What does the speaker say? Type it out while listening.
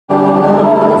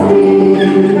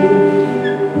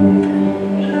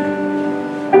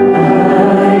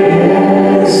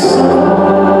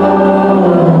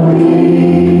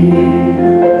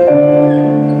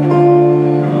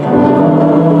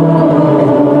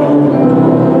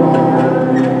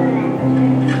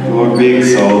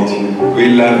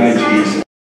love you, Jesus.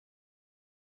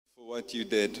 For what you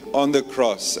did on the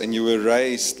cross, and you were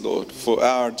raised, Lord, for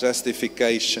our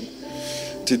justification.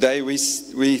 Today we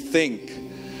think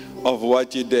of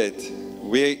what you did.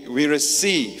 We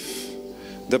receive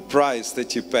the price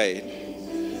that you paid.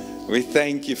 We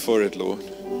thank you for it, Lord.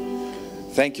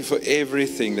 Thank you for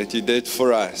everything that you did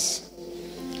for us.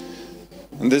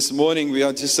 And this morning we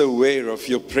are just aware of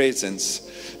your presence.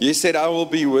 You said, I will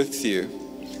be with you.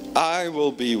 I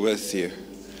will be with you.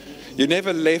 You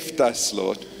never left us,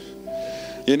 Lord.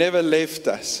 You never left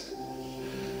us.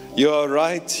 You are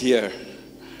right here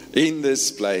in this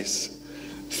place.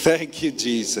 Thank you,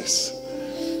 Jesus.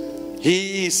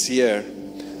 He is here.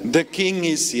 The King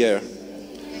is here.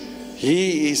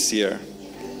 He is here.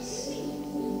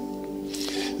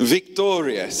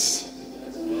 Victorious,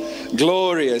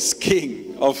 glorious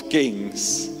King of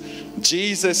Kings,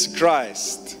 Jesus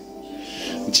Christ.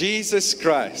 Jesus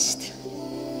Christ,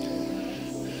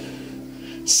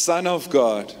 Son of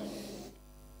God.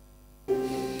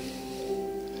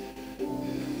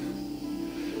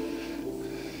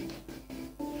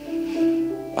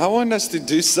 I want us to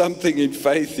do something in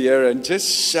faith here and just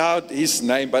shout His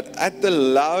name, but at the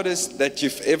loudest that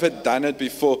you've ever done it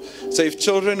before. So if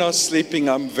children are sleeping,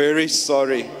 I'm very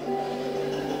sorry.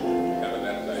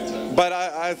 But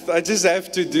I just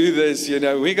have to do this, you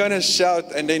know. We're going to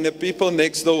shout, and then the people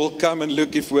next door will come and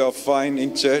look if we are fine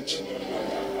in church.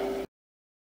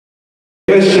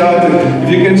 If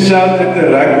you can shout at the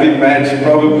rugby match,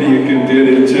 probably you can do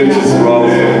it in church as well.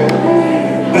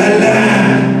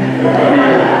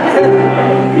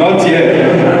 Not yet.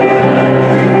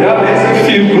 Yeah, there's a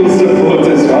few cool support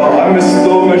as well. I'm a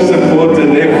Stormer supporter.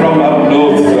 They're from up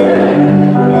north, so I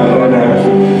don't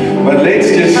know. But let's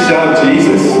just shout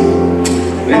Jesus.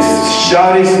 Let's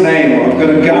shout His name. I'm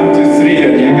going to count to 3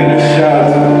 and you're going to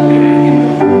shout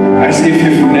as if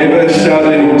you've never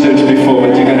shouted in church before,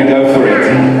 but you're going to go for it.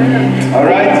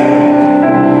 Alright?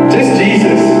 Just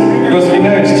Jesus. Because we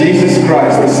know it's Jesus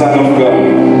Christ, the Son of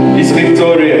God. He's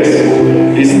victorious.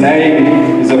 His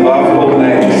name is above all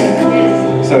names.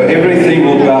 So everything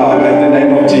will bow at the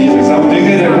name of Jesus. I'm doing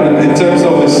it in terms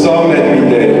of the song that we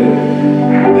did.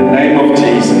 The name of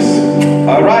Jesus.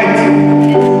 Alright?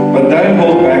 But don't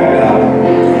hold back now.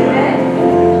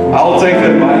 I'll take the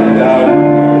mic down.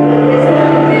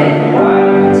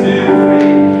 1, 2,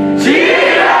 3. Jesus!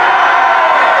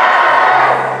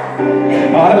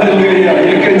 Hallelujah.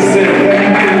 You can sing.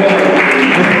 Thank you, Lord.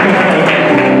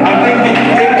 I think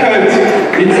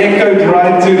it echoed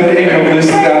right to the end of this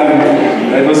town.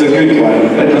 That was a good one.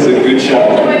 That was a good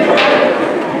shout.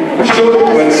 Short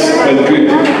but good.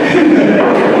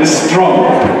 It's strong.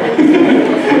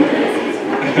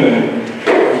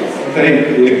 Thank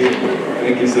you.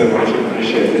 Thank you so much. I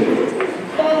appreciate it.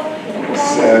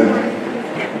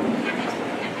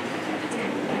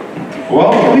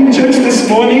 Welcome in church this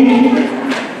morning.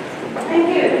 Thank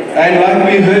you. And like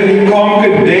we heard, He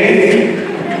conquered death.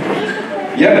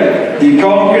 Yep, He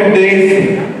conquered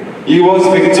death. He was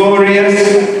victorious,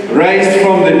 raised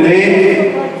from the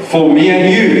dead for me and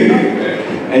you.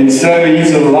 And so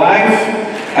He's alive.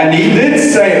 And He did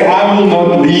say, I will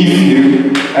not leave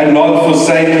you and not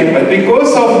forsake you. But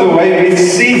because of the way we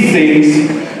see things,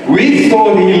 we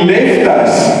thought He left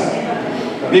us.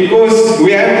 Because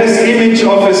we have this image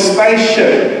of a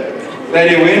spaceship that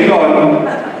He went on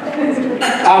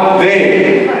up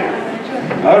there.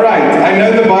 Alright, I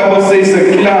know the Bible says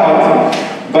a cloud,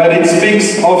 but it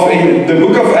speaks of, in the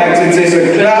book of Acts, it says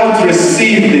a cloud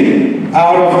received Him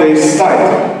out of their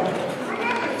sight.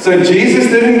 So Jesus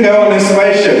didn't go on a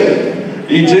spaceship.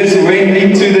 He just went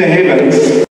into the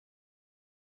heavens.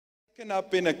 Taken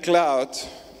up in a cloud,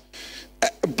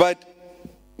 but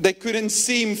they couldn't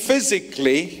see Him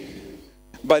physically,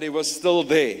 but He was still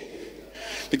there.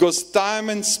 Because time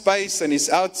and space, and He's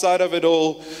outside of it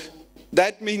all.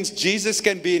 That means Jesus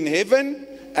can be in heaven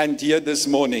and here this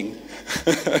morning.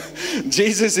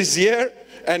 Jesus is here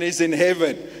and He's in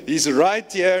heaven. He's right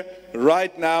here,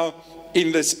 right now,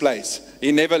 in this place.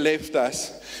 He never left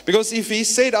us. Because if He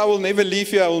said, I will never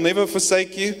leave you, I will never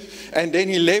forsake you, and then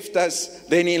He left us,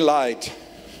 then He lied.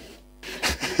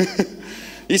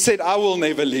 He said, I will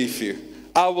never leave you.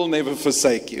 I will never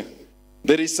forsake you.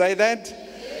 Did He say that?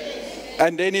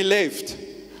 And then He left.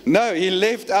 No, He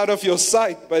left out of your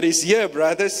sight, but He's here,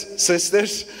 brothers,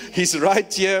 sisters. He's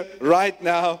right here, right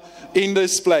now, in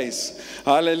this place.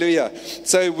 Hallelujah.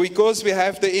 So because we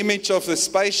have the image of the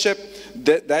spaceship,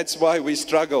 that's why we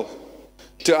struggle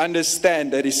to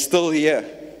understand that He's still here.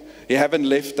 He haven't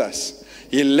left us.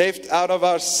 He left out of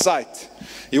our sight.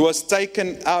 He was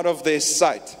taken out of their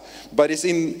sight. But He's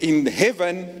in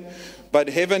heaven but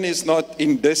heaven is not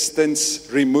in distance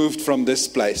removed from this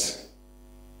place.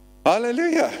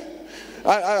 Hallelujah.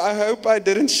 I hope I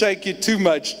didn't shake you too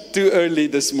much too early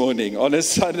this morning on a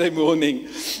Sunday morning,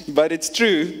 but it's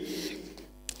true.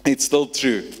 It's still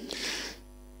true.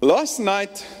 Last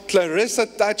night, Clarissa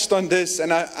touched on this,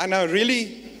 and I really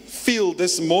feel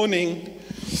this morning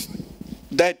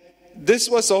that this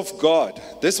was of God.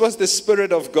 This was the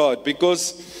Spirit of God,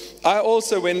 because I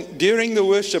also, during the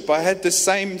worship, I had the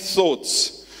same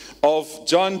thoughts of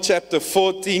John chapter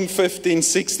 14, 15,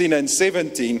 16, and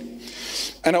 17.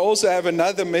 And I also have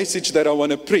another message that I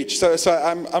want to preach. So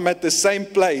I'm at the same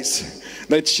place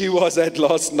that she was at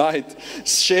last night,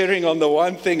 sharing on the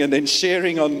one thing and then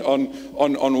sharing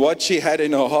on what she had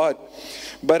in her heart.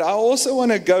 But I also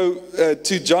want to go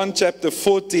to John chapter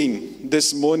 14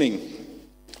 this morning.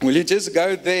 Will you just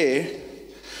go there?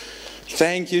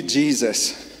 Thank you,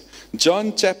 Jesus.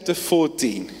 John chapter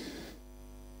 14.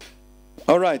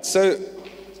 All right, so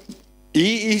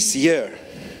He is here.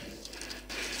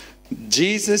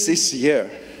 Jesus is here.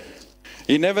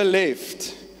 He never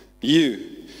left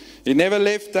you. He never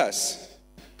left us.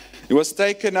 He was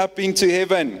taken up into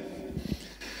heaven.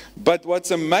 But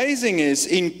what's amazing is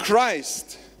in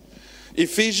Christ,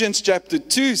 Ephesians chapter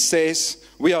 2 says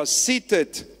we are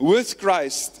seated with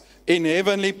Christ in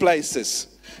heavenly places.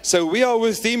 So we are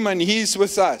with Him and He is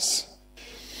with us.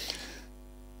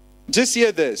 Just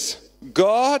hear this.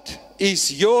 God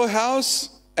is your house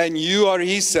and you are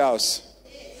His house.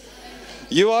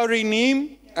 You are in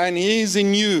Him and He is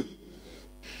in you.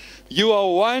 You are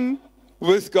one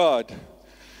with God.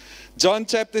 John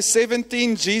chapter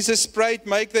 17, Jesus prayed,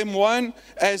 make them one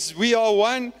as we are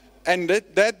one. And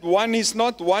that one is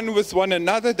not one with one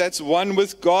another, that's one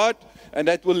with God. And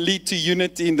that will lead to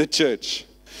unity in the church.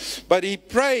 But He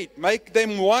prayed, make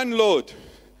them one, Lord.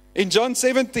 In John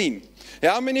 17.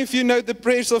 How many of you know the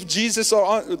prayers of Jesus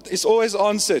is always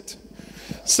answered?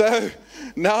 So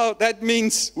now that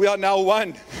means we are now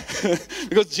one.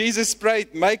 Because Jesus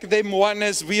prayed, make them one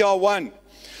as we are one.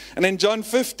 And in John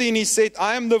 15 He said,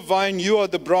 I am the vine, you are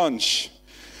the branch.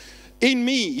 In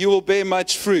me you will bear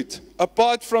much fruit.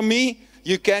 Apart from me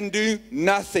you can do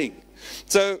nothing.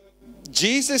 So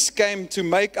Jesus came to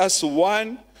make us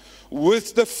one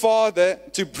with the Father,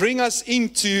 to bring us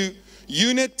into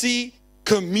unity,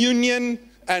 communion,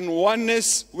 and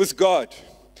oneness with God.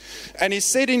 And He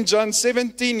said in John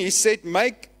 17, He said,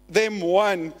 make them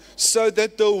one so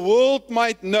that the world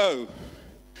might know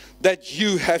that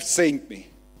you have sent me.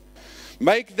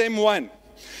 Make them one.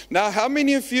 Now, how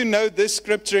many of you know this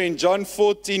scripture in John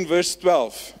 14, verse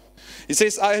 12? He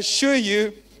says, I assure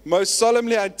you, most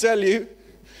solemnly I tell you,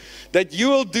 that you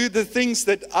will do the things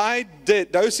that I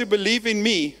did. Those who believe in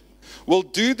me will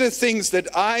do the things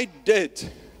that I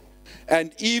did,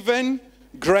 and even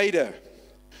greater.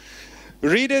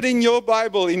 Read it in your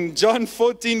Bible in John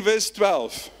 14 verse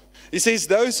 12. He says,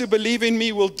 those who believe in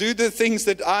me will do the things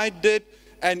that I did,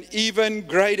 and even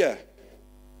greater.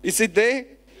 Is it there?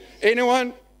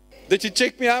 Anyone? Did you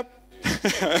check me up?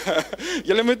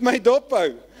 Julle moet my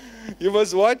dophou. You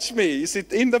must watch me. Is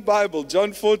it in the Bible?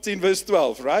 John 14 verse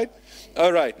 12, right?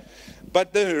 All right.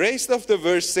 But the rest of the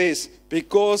verse says,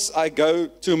 because I go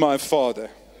to my Father.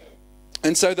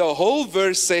 And so the whole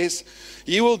verse says,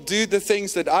 you will do the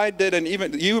things that I did, and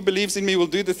even you who believes in me will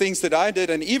do the things that I did,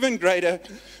 and even greater,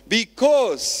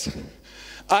 because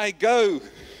I go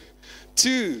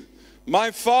to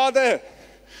my Father.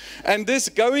 And this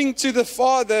going to the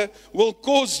Father will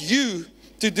cause you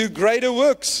to do greater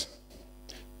works.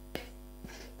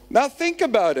 Now think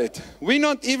about it. We're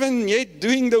not even yet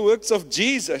doing the works of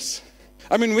Jesus.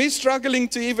 I mean, we're struggling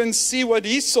to even see what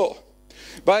He saw.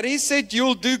 But He said,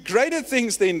 you'll do greater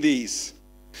things than these.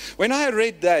 When I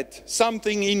read that,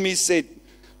 something in me said,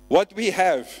 what we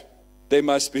have, there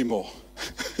must be more.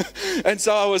 And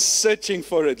so I was searching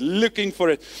for it, looking for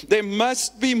it. There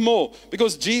must be more,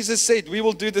 because Jesus said we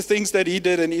will do the things that He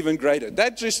did and even greater.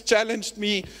 That just challenged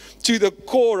me to the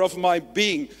core of my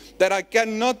being, that I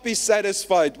cannot be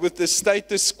satisfied with the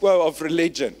status quo of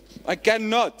religion. I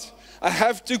cannot. I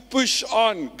have to push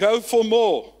on, go for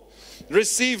more,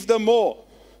 receive the more.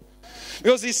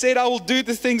 Because He said I will do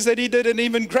the things that He did and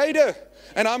even greater.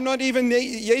 And I'm not even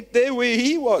yet there where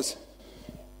He was.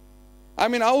 I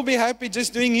mean, I will be happy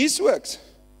just doing His works.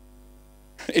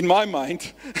 In my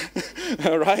mind.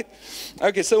 All right?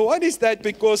 Okay, so what is that?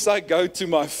 Because I go to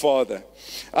my Father.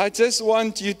 I just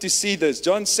want you to see this.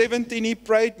 John 17, He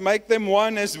prayed, make them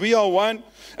one as we are one.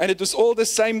 And it was all the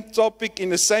same topic in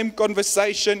the same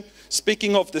conversation,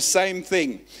 speaking of the same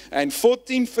thing. And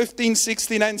 14, 15,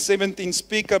 16, and 17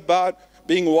 speak about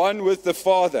being one with the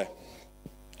Father.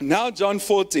 Now John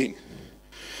 14.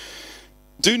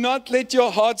 Do not let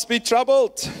your hearts be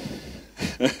troubled.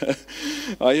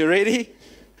 Are you ready?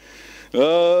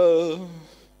 You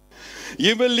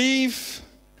believe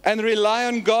and rely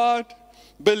on God.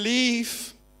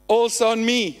 Believe also on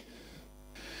me.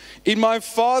 In my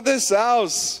Father's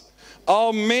house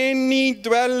are many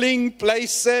dwelling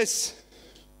places.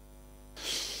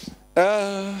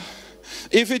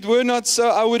 If it were not so,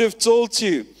 I would have told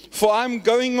you. For I'm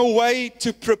going away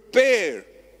to prepare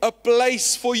a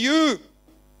place for you.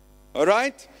 All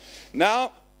right?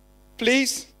 Now,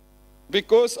 please,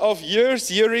 because of years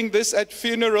hearing this at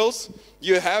funerals,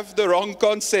 you have the wrong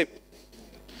concept.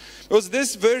 Because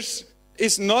this verse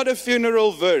is not a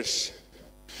funeral verse.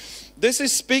 This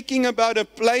is speaking about a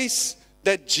place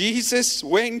that Jesus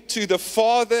went to the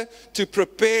Father to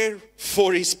prepare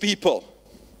for his people.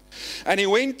 And he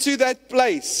went to that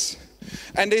place.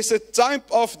 And there's a type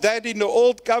of that in the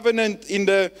Old Covenant, in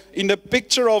the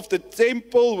picture of the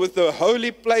temple with the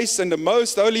holy place and the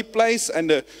most holy place and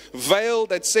the veil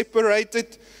that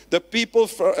separated the people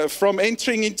from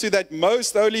entering into that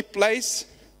most holy place.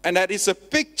 And that is a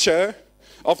picture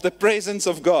of the presence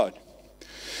of God.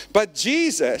 But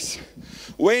Jesus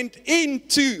went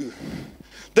into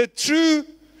the true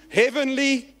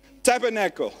heavenly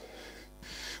tabernacle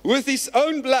with his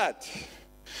own blood.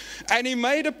 And he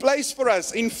made a place for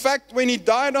us. In fact, when he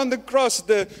died on the cross,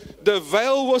 the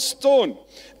veil was torn.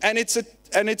 And it's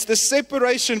the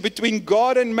separation between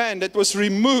God and man that was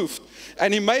removed.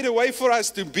 And he made a way for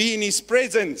us to be in his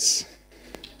presence.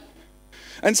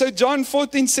 And so John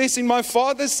 14 says, in my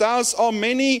Father's house are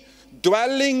many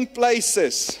dwelling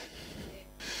places.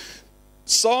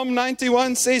 Psalm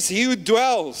 91 says, he who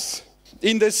dwells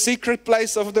in the secret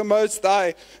place of the Most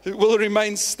High will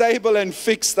remain stable and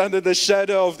fixed under the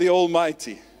shadow of the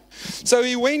Almighty. So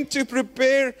he went to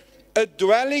prepare a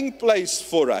dwelling place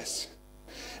for us.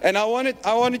 And I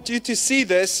wanted you to see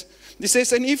this. He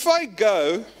says, and if I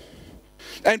go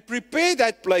and prepare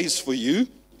that place for you,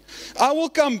 I will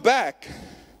come back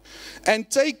and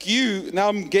take you. Now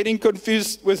I'm getting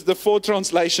confused with the 4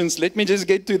 translations. Let me just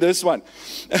get to this one.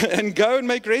 And go and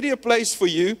make ready a place for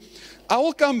you. I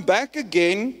will come back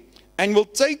again and will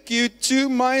take you to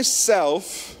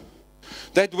myself,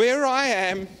 that where I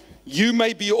am, you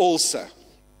may be also.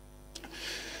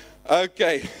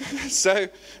 Okay, so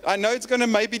I know it's going to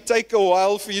maybe take a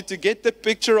while for you to get the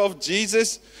picture of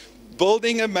Jesus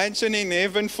building a mansion in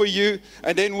heaven for you,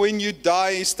 and then when you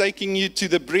die, he's taking you to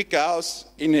the brick house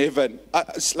in heaven.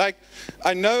 It's like,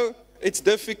 I know it's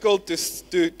difficult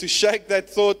to shake that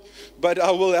thought, but I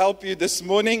will help you this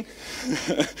morning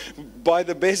by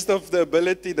the best of the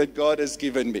ability that God has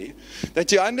given me.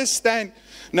 That you understand,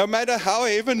 no matter how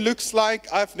heaven looks like,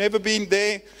 I've never been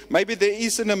there. Maybe there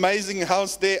is an amazing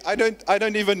house there. I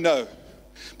don't even know.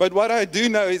 But what I do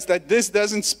know is that this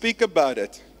doesn't speak about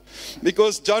it.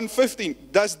 Because John 15,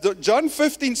 does John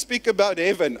 15 speak about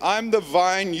heaven? I'm the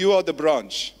vine, you are the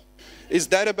branch. Is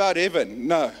that about heaven?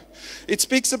 No. It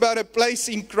speaks about a place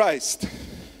in Christ.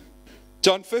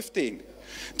 John 15.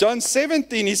 John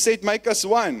 17, he said, make us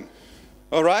one.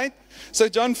 All right? So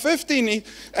John 15,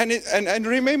 and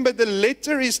remember, the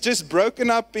letter is just broken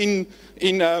up in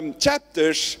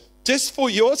chapters, just for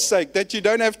your sake, that you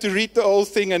don't have to read the whole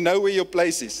thing and know where your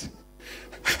place is.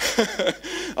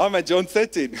 I'm at John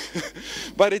 13.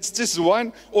 But it's just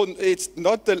one, or it's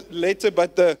not the letter,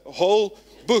 but the whole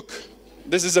book.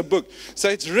 This is a book. So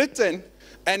it's written,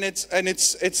 and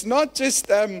it's not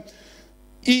just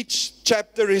each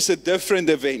chapter is a different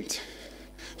event.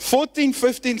 14,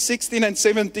 15, 16, and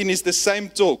 17 is the same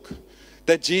talk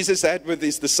that Jesus had with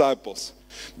his disciples.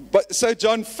 But so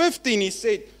John 15, he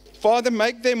said, Father,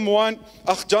 make them one.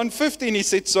 John 15, he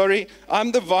said, sorry,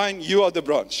 I'm the vine, you are the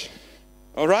branch.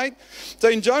 All right? So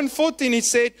in John 14, he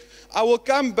said, I will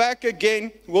come back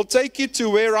again, will take you to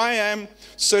where I am,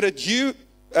 so that you,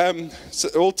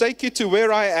 will take you to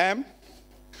where I am.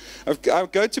 I'll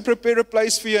go to prepare a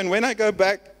place for you, and when I go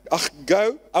back,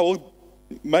 I will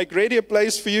make ready a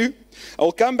place for you. I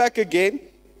will come back again,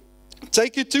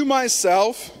 take you to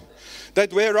myself,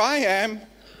 that where I am,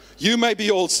 you may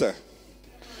be also.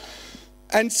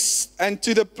 And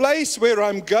to the place where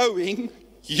I'm going,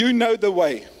 you know the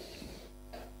way.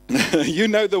 You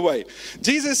know the way.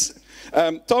 Jesus,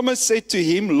 Thomas said to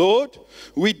him, Lord,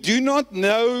 we do not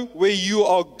know where you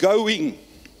are going.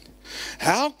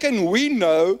 How can we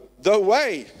know the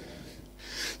way?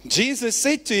 Jesus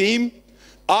said to him,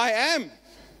 I am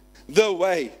the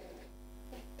way.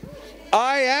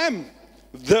 I am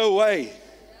the way.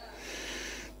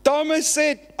 Thomas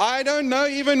said, I don't know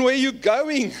even where you're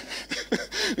going.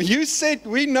 You said,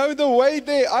 we know the way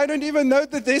there. I don't even know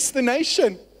the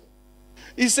destination.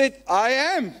 He said, I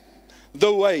am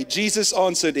the way. Jesus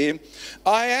answered him,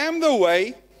 I am the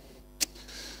way.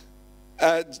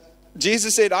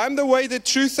 Jesus said, I am the way, the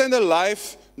truth, and the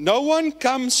life. No one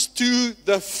comes to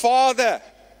the Father,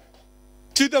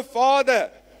 to the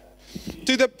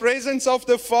presence of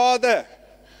the Father,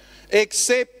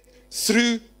 except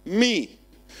through me.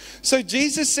 So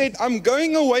Jesus said, I'm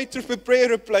going away to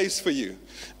prepare a place for you.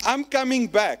 I'm coming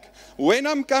back. When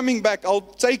I'm coming back, I'll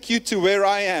take you to where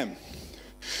I am,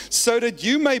 so that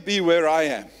you may be where I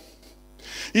am.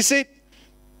 He said,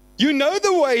 you know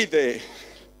the way there.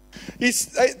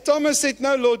 Thomas said,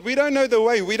 no, Lord, we don't know the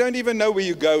way. We don't even know where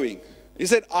you're going. He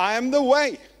said, I am the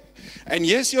way. And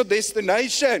yes, your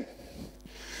destination.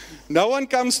 No one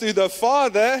comes to the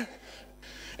Father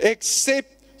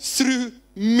except through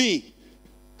me.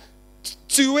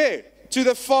 To where? To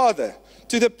the Father.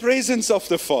 To the presence of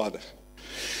the Father.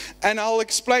 And I'll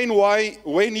explain why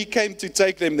when he came to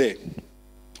take them there.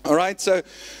 All right, so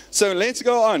let's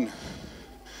go on.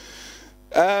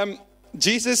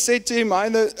 Jesus said to him,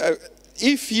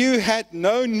 if you had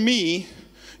known me,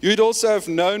 you'd also have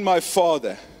known my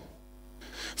Father.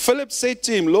 Philip said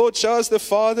to him, Lord, show us the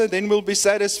Father, then we'll be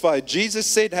satisfied. Jesus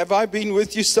said, have I been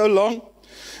with you so long,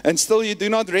 and still you do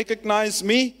not recognize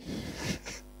me?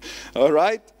 All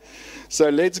right, so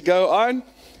let's go on.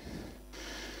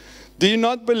 Do you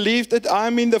not believe that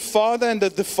I'm in the Father and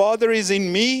that the Father is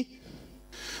in me?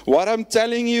 What I'm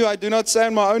telling you, I do not say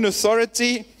on my own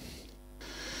authority,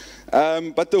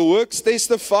 but the works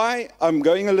testify. I'm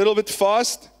going a little bit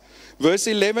fast. Verse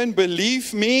 11,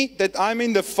 believe me that I'm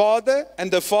in the Father and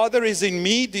the Father is in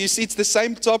me. Do you see it's the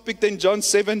same topic than John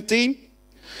 17?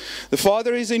 The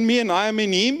Father is in me and I am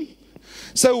in him.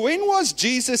 So when was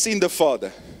Jesus in the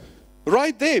Father?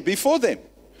 Right there, before them.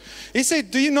 He said,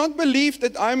 do you not believe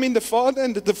that I'm in the Father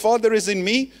and that the Father is in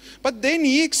me? But then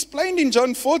he explained in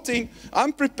John 14,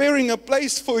 I'm preparing a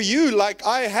place for you like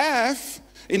I have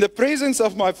in the presence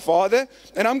of my Father,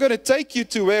 and I'm going to take you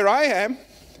to where I am,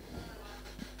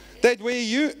 that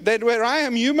where I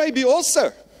am, you may be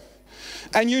also.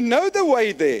 And you know the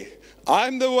way there.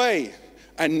 I'm the way.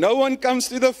 And no one comes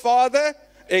to the Father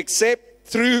except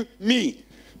through me.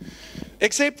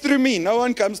 Except through me. No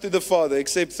one comes to the Father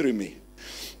except through me.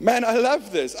 Man, I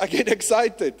love this. I get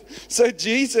excited. So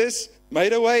Jesus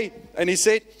made a way. And he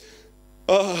said,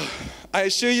 oh, I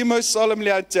assure you most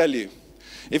solemnly, I tell you,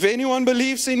 if anyone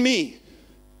believes in me,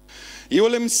 he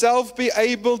will himself be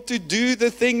able to do the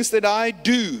things that I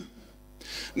do.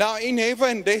 Now in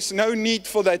heaven, there's no need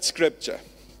for that scripture.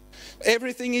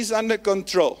 Everything is under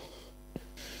control.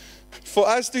 For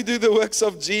us to do the works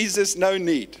of Jesus, no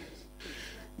need.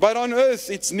 But on earth,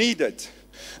 it's needed.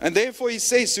 And therefore he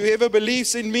says, whoever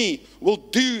believes in me will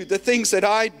do the things that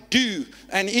I do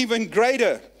and even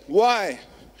greater. Why?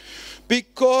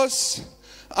 Because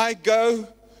I go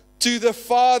to the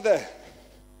Father.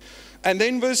 And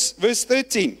then verse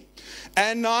 13.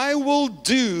 And I will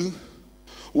do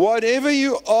whatever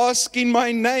you ask in my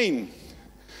name,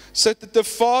 so that the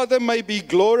Father may be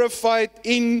glorified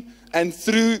in and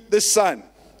through the Son.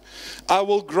 I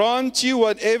will grant you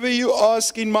whatever you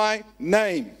ask in my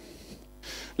name.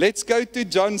 Let's go to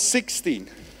John 16.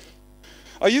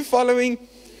 Are you following?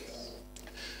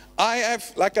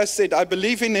 Like I said, I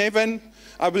believe in heaven.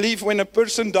 I believe when a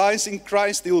person dies in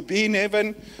Christ, he will be in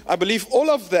heaven. I believe all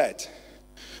of that.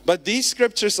 But these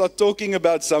scriptures are talking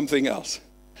about something else.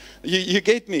 You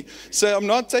get me? So I'm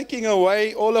not taking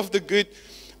away all of the good.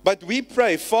 But we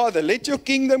pray, Father, let your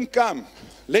kingdom come.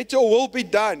 Let your will be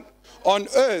done on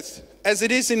earth as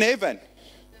it is in heaven.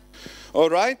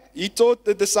 All right? He taught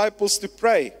the disciples to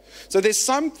pray. So there's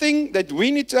something that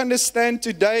we need to understand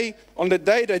today, on the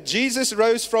day that Jesus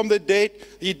rose from the dead.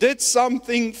 He did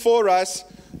something for us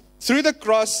through the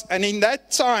cross, and in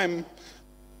that time,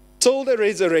 till the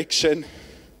resurrection.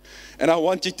 And I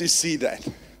want you to see that.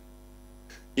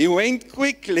 He went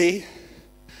quickly,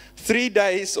 3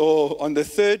 days, or on the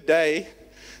third day,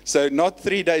 so not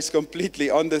 3 days completely,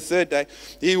 on the third day,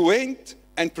 he went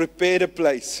and prepared a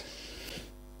place.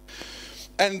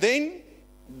 And then,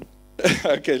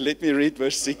 okay, let me read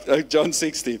John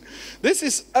 16. This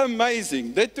is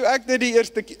amazing.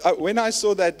 When I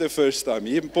saw that the first time,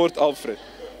 here in Port Alfred,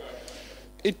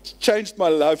 it changed my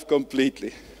life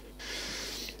completely.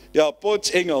 Ja,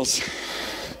 Potch Engels.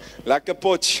 Lekker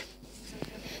Potch.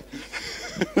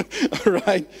 All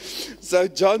right. So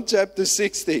John chapter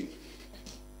 16.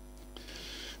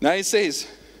 Now he says,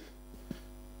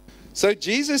 so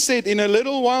Jesus said, in a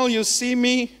little while you'll see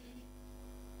me.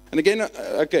 And again,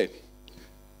 okay.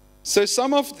 So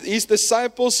some of his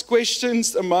disciples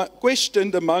questioned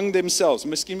among themselves.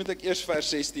 Miskien moet ek eers vers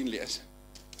 16 lees.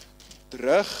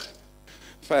 Terug,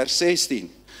 vers 16.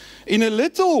 In a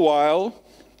little while,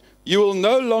 you will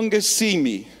no longer see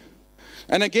me.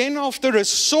 And again, after a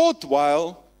short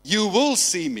while, you will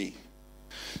see me.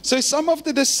 So some of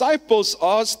the disciples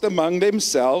asked among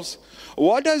themselves,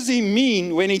 what does he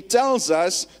mean when he tells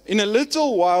us, in a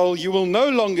little while you will no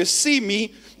longer see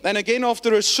me, and again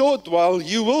after a short while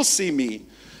you will see me?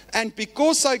 And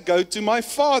because I go to my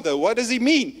Father. What does he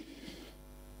mean?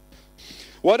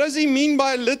 What does he mean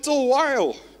by a little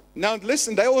while? Now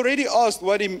listen, they already asked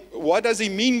what does he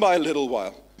mean by a little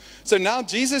while? So now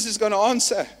Jesus is going to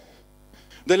answer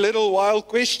the little while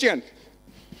question.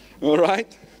 All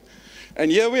right? And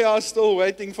here we are still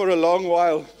waiting for a long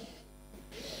while.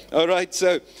 All right,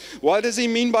 so what does he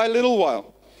mean by a little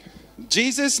while?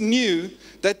 Jesus knew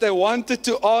that they wanted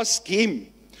to ask him.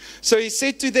 So he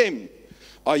said to them,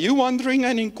 are you wondering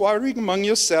and inquiring among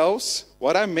yourselves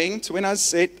what I meant when I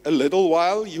said a little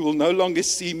while you will no longer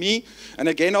see me, and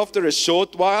again after a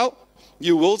short while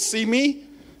you will see me?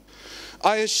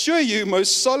 I assure you,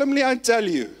 most solemnly I tell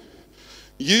you,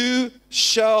 you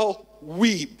shall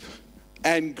weep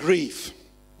and grieve.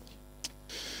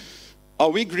 Are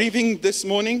we grieving this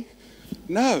morning?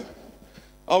 No.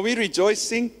 Are we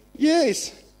rejoicing?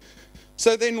 Yes.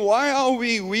 So then why are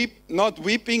we not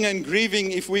weeping and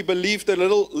grieving if we believe the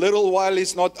little while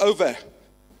is not over?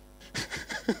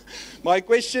 My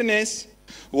question is,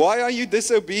 why are you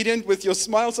disobedient with your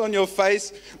smiles on your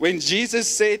face when Jesus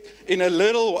said in a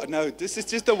little while? No, this is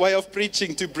just a way of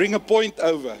preaching to bring a point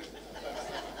over.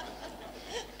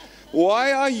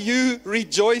 Why are you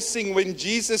rejoicing when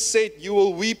Jesus said you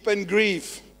will weep and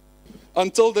grieve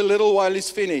until the little while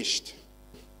is finished?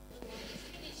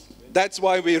 That's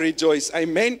why we rejoice.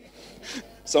 Amen.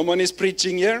 Someone is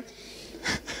preaching here.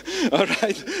 All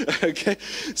right. Okay.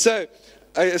 So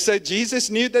Jesus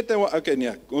knew that they were... Okay,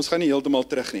 nee, ons gaan nie heeltemal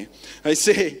terug nie. Hy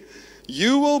sê,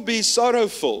 you will be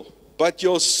sorrowful, but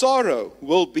your sorrow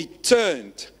will be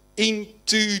turned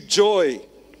into joy.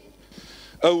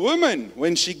 A woman,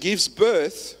 when she gives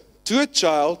birth to a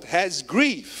child, has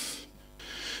grief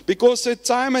because her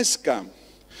time has come.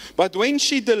 But when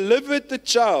she delivered the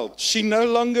child, she no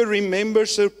longer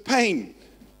remembers her pain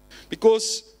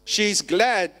because she is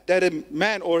glad that a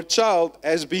man or a child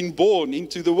has been born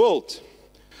into the world.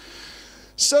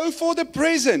 So for the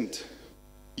present,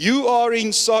 you are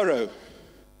in sorrow,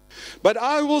 but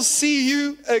I will see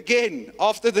you again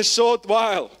after the short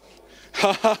while.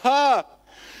 Ha ha ha!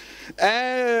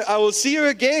 I will see you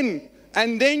again,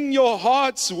 and then your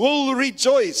hearts will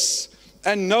rejoice,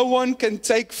 and no one can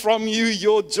take from you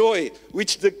your joy,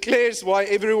 which declares why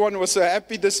everyone was so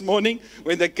happy this morning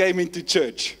when they came into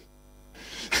church.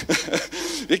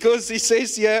 Because he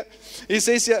says here,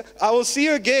 I will see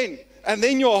you again, and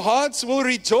then your hearts will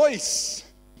rejoice,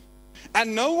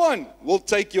 and no one will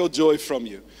take your joy from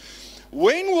you.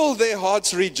 When will their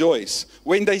hearts rejoice?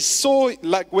 When they saw,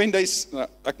 like when they,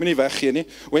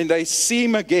 when they see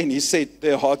him again, he said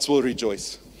their hearts will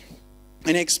rejoice.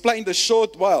 And he explained the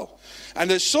short while. And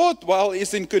the short while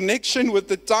is in connection with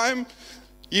the time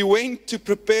he went to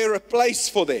prepare a place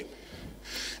for them.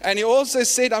 And he also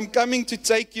said, I'm coming to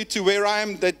take you to where I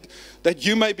am, that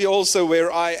you may be also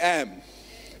where I am.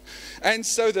 And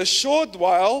so the short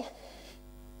while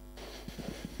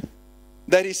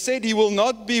that he said he will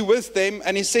not be with them,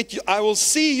 and he said, I will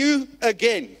see you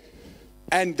again.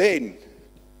 And then,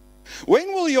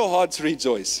 when will your hearts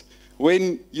rejoice?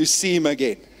 When you see him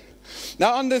again.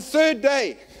 Now on the third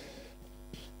day,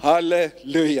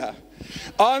 hallelujah,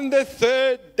 on the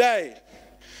third day,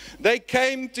 they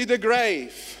came to the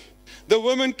grave. The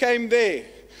woman came there,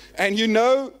 and you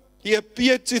know, he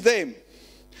appeared to them.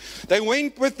 They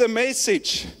went with the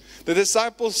message. The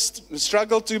disciples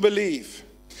struggled to believe.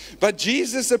 But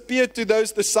Jesus appeared to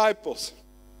those disciples.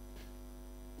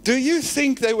 Do you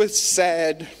think they were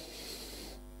sad?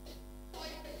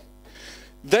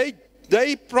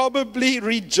 They probably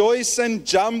rejoiced and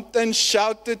jumped and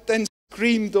shouted and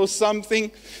screamed or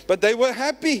something, but they were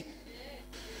happy.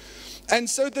 And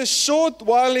so the short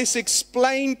while is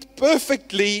explained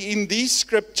perfectly in these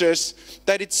scriptures,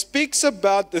 that it speaks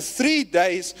about the 3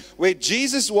 days where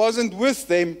Jesus wasn't with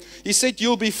them. He said,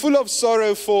 you'll be full of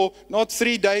sorrow for not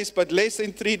 3 days, but less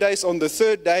than 3 days on the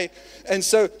third day. And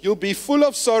so you'll be full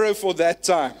of sorrow for that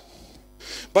time.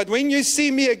 But when you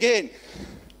see me again,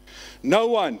 no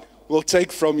one will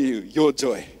take from you your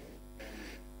joy.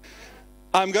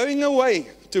 I'm going away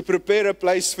to prepare a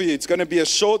place for you. It's going to be a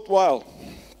short while.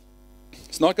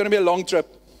 It's not going to be a long trip.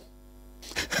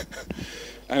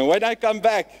 And when I come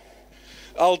back,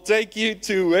 I'll take you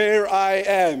to where I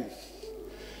am.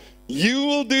 You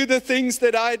will do the things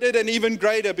that I did and even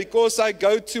greater because I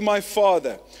go to my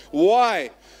Father. Why?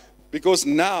 Because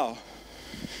now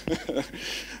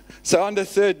So on the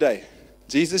third day,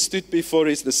 Jesus stood before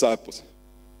his disciples.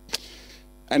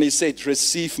 And he said,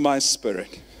 receive my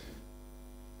spirit.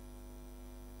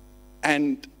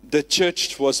 And the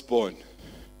church was born.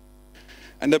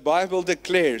 And the Bible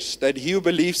declares that he who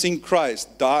believes in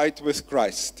Christ died with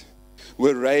Christ,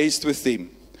 were raised with him,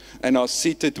 and are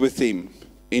seated with him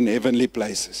in heavenly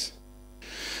places.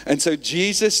 And so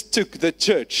Jesus took the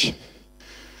church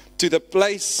to the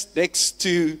place next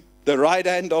to the right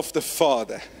hand of the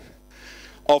Father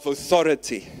of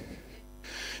authority.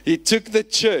 He took the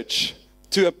church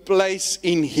to a place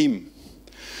in him.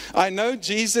 I know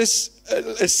Jesus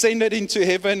ascended into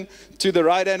heaven to the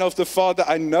right hand of the Father.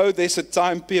 I know there's a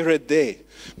time period there.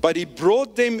 But he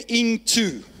brought them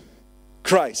into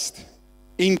Christ,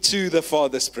 into the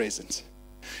Father's presence.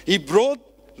 He brought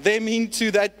them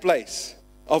into that place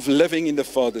of living in the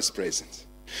Father's presence.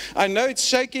 I know it's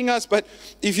shaking us, but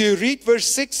if you read verse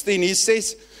 16, he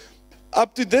says,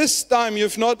 up to this time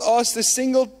you've not asked a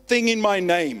single thing in my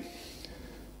name.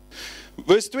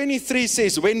 Verse 23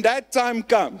 says, when that time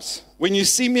comes, when you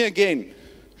see me again,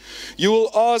 you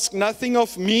will ask nothing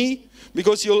of me,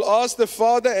 because you'll ask the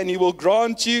Father and he will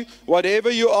grant you whatever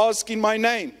you ask in my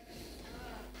name.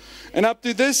 And up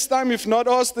to this time you've not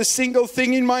asked a single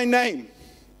thing in my name.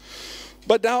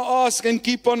 But now ask and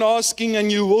keep on asking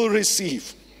and you will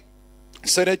receive,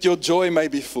 so that your joy may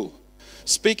be full.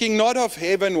 Speaking not of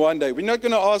heaven one day. We're not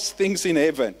going to ask things in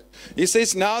heaven. He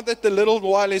says, now that the little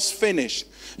while is finished,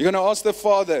 you're going to ask the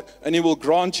Father and he will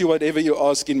grant you whatever you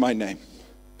ask in my name.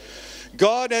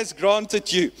 God has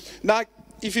granted you. Now,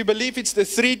 if you believe it's the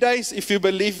 3 days, if you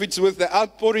believe it's with the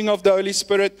outpouring of the Holy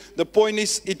Spirit, the point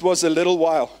is it was a little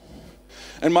while.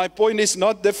 And my point is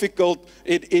not difficult.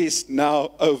 It is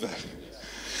now over.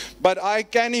 But I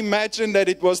can imagine that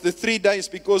it was the 3 days,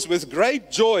 because with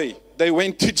great joy, they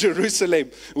went to Jerusalem,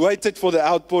 waited for the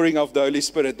outpouring of the Holy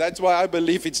Spirit. That's why I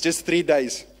believe it's just 3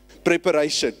 days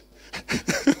preparation.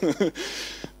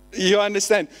 You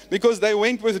understand? Because they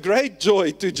went with great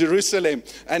joy to Jerusalem.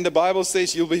 And the Bible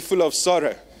says you'll be full of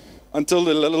sorrow until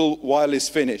the little while is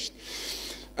finished.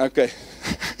 Okay.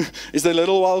 Is the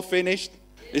little while finished?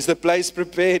 Is the place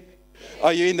prepared?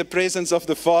 Are you in the presence of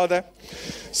the Father?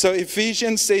 So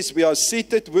Ephesians says we are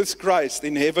seated with Christ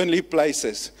in heavenly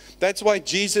places. That's why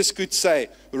Jesus could say,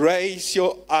 raise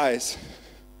your eyes.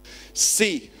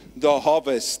 See, the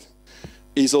harvest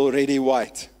is already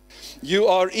white. You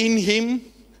are in him.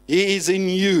 He is in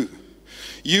you.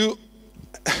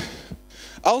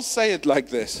 I'll say it like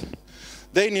this.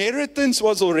 The inheritance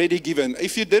was already given.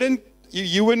 If you didn't,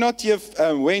 you were not here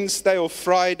Wednesday or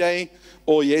Friday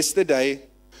or yesterday,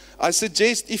 I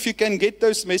suggest if you can get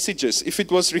those messages, if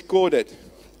it was recorded,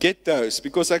 get those,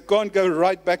 because I can't go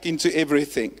right back into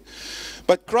everything.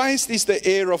 But Christ is the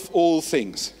heir of all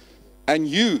things, and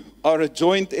you are a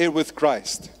joint heir with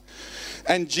Christ.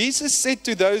 And Jesus said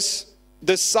to those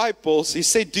disciples, he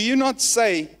said, do you not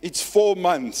say it's 4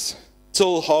 months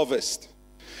till harvest?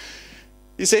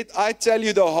 He said, I tell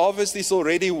you the harvest is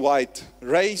already white.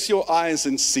 Raise your eyes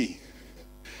and see.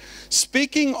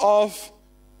 Speaking of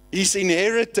his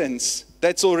inheritance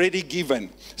that's already given.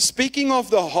 Speaking of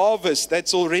the harvest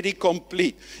that's already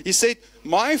complete. He said,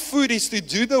 my food is to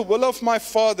do the will of my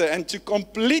Father and to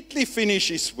completely finish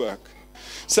his work.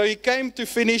 So he came to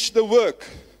finish the work.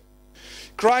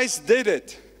 Christ did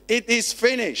it. It is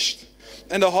finished.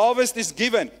 And the harvest is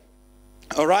given.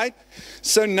 All right?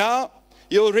 So now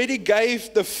he already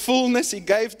gave the fullness. He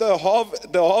gave the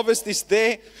harvest is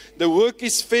there. The work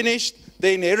is finished.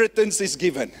 The inheritance is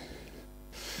given.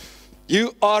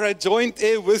 You are a joint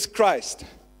heir with Christ.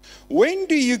 When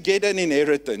do you get an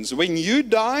inheritance? When you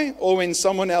die or when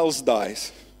someone else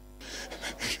dies?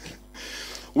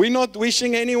 We're not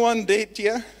wishing anyone dead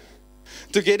here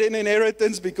to get an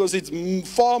inheritance, because it's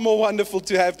far more wonderful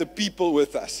to have the people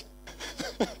with us.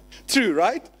 True,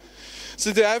 right?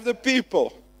 So to have the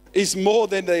people is more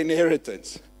than the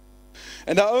inheritance.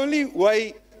 And the only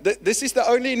way, this is the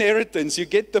only inheritance, you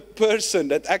get the person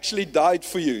that actually died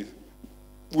for you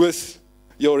with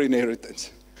your inheritance,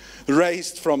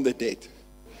 raised from the dead.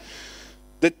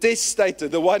 The testator,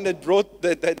 the one that brought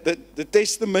the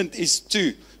testament is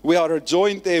to, we are a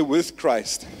joint heir with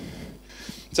Christ.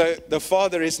 So the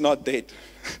Father is not dead.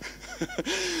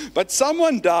 But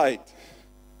someone died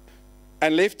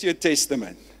and left you a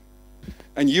testament.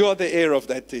 And you are the heir of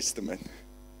that testament.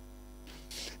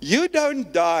 You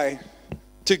don't die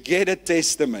to get a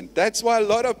testament. That's why a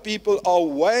lot of people are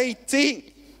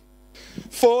waiting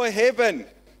for heaven.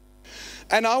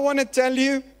 And I want to tell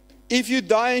you, if you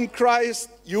die in Christ,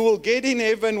 you will get in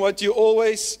heaven what you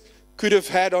always could have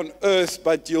had on earth,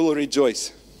 but you'll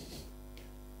rejoice.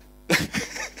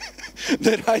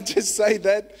 that I just say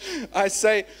that. I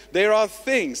say there are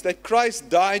things that Christ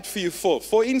died for you for.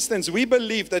 For instance, we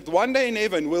believe that one day in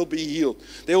heaven we'll be healed.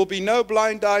 There will be no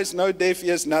blind eyes, no deaf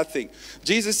ears, nothing.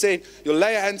 Jesus said, you'll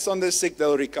lay hands on the sick,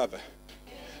 they'll recover.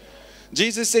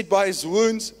 Jesus said by his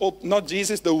wounds, or not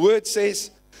Jesus, the word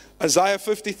says, Isaiah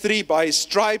 53, by his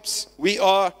stripes we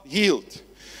are healed.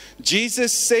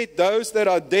 Jesus said those that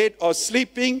are dead are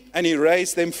sleeping, and he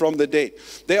raised them from the dead.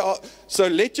 So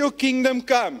let your kingdom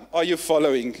come. Are you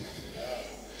following?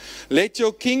 Let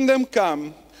your kingdom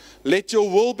come. Let your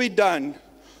will be done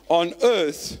on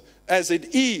earth as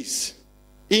it is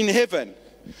in heaven.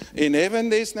 In heaven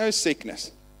there's no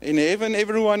sickness. In heaven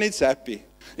everyone is happy.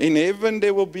 In heaven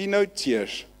there will be no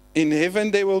tears. In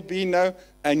heaven there will be no,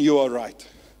 and you are right.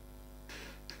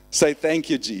 Say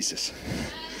thank you, Jesus.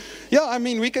 Yeah, I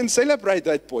mean, we can celebrate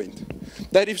that point.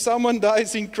 That if someone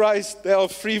dies in Christ, they are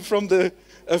free from the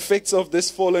effects of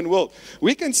this fallen world.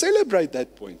 We can celebrate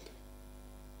that point.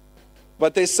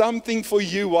 But there's something for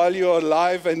you while you're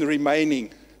alive and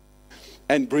remaining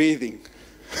and breathing.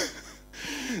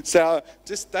 So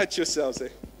just touch yourself. Say,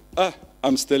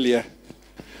 I'm still here.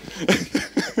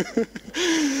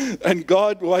 And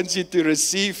God wants you to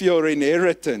receive your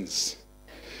inheritance.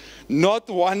 Not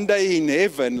one day in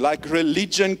heaven, like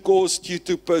religion caused you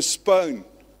to postpone.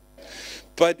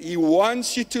 But he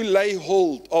wants you to lay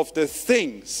hold of the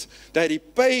things that he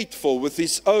paid for with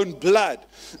his own blood.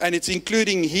 And it's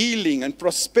including healing and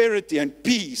prosperity and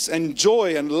peace and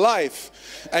joy and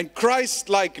life and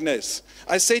Christ-likeness.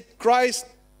 I said, Christ,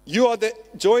 you are the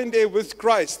joint heir with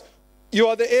Christ. You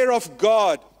are the heir of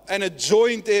God and a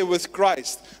joint heir with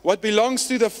Christ. What belongs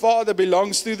to the Father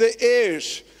belongs to the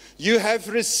heirs. You have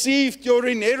received your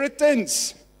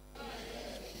inheritance.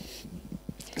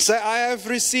 Say, I have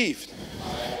received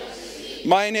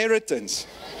my inheritance.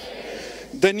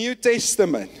 The New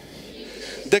Testament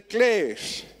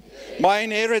declares my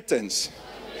inheritance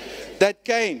that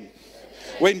came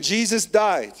when Jesus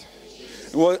died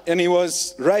and he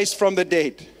was raised from the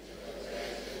dead.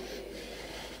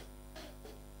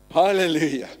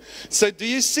 Hallelujah. So do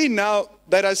you see now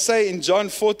that I say in John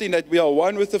 14 that we are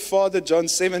one with the Father? John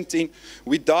 17,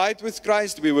 we died with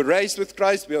Christ, we were raised with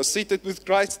Christ, we are seated with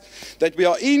Christ, that we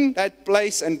are in that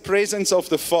place and presence of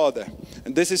the Father.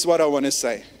 And this is what I want to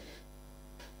say.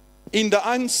 In the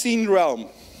unseen realm,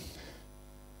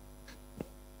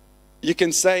 you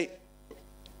can say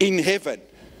in heaven,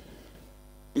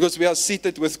 because we are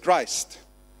seated with Christ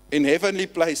in heavenly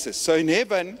places. So in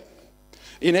heaven,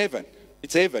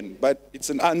 it's heaven, but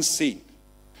it's an unseen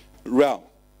realm.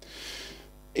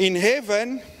 In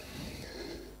heaven,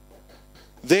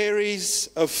 there is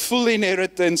a full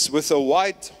inheritance with a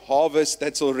white harvest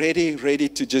that's already ready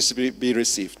to just be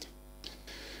received.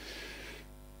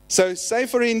 So say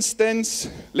for instance,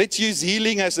 let's use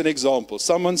healing as an example.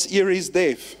 Someone's ear is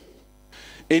deaf.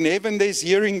 In heaven there's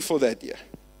hearing for that ear.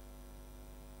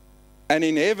 And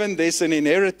in heaven there's an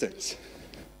inheritance.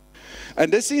 And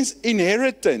this is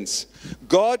inheritance.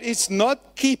 God is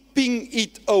not keeping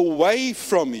it away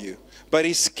from you, but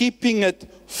He's keeping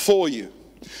it for you.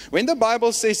 When the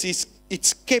Bible says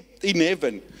it's kept in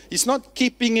heaven, He's not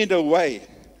keeping it away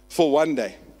for one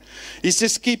day. He's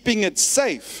just keeping it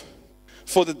safe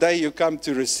for the day you come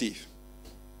to receive.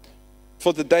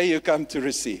 For the day you come to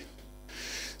receive.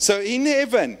 So in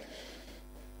heaven,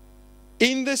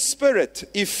 in the Spirit,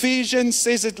 Ephesians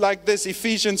says it like this,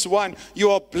 Ephesians 1, you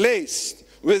are blessed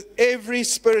with every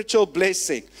spiritual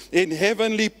blessing in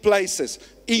heavenly places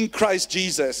in Christ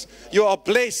Jesus. You are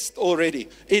blessed already.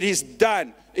 It is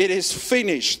done. It is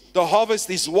finished. The harvest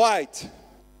is white.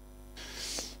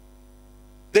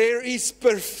 There is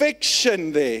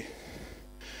perfection there.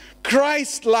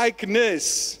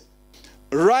 Christ-likeness,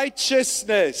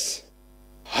 righteousness,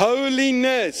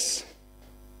 holiness,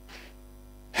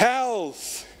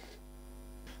 health,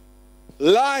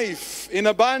 life in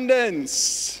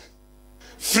abundance,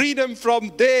 freedom from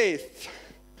death,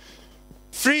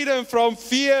 freedom from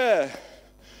fear,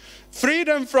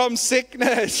 freedom from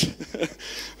sickness,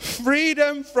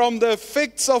 freedom from the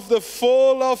effects of the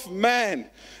fall of man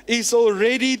is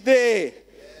already there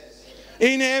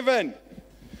in heaven.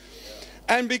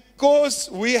 And because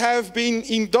we have been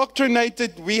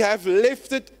indoctrinated, we have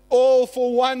left it all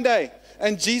for one day.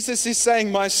 And Jesus is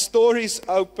saying, my story is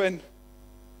open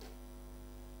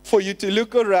for you to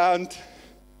look around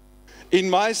in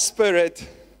my spirit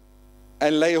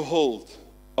and lay hold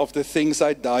of the things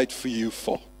I died for you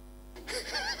for.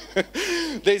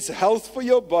 There's health for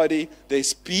your body.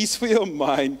 There's peace for your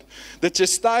mind. The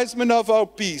chastisement of our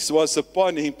peace was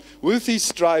upon Him. With His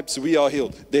stripes we are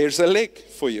healed. There's a leg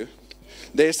for you.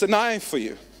 There's an eye for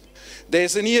you.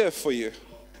 There's an ear for you.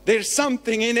 There's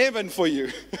something in heaven for you,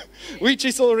 which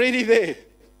is already there.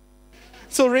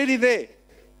 It's already there.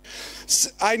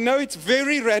 I know it's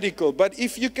very radical, but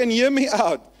if you can hear me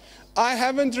out, I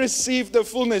haven't received the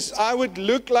fullness. I would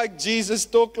look like Jesus,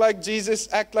 talk like Jesus,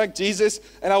 act like Jesus,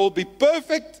 and I will be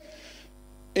perfect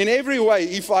in every way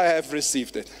if I have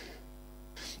received it.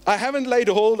 I haven't laid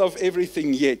hold of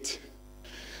everything yet,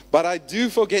 but I do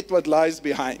forget what lies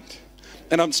behind.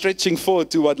 And I'm stretching forward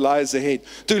to what lies ahead,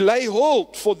 to lay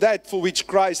hold for that for which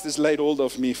Christ has laid hold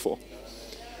of me for.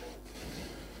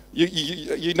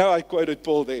 You know I quoted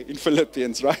Paul there in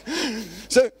Philippians, right?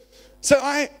 So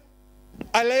I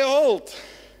lay hold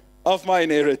of my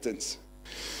inheritance.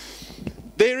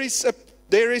 There is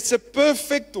a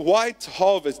perfect white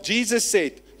harvest. Jesus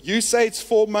said, you say it's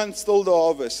 4 months till the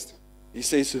harvest. He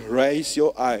says, raise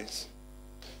your eyes.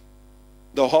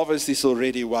 The harvest is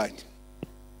already white.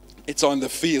 It's on the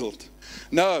field.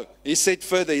 No, he said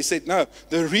further, he said, no,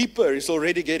 the reaper is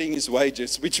already getting his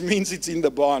wages, which means it's in the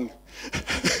barn.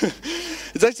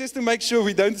 That's just to make sure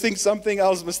we don't think something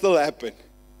else must still happen.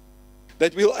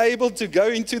 That we're able to go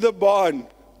into the barn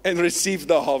and receive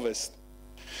the harvest.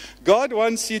 God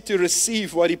wants you to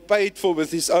receive what He paid for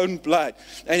with His own blood.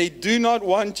 And He do not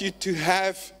want you to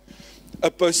have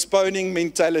a postponing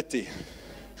mentality.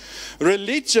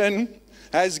 Religion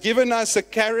has given us a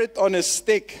carrot on a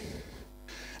stick,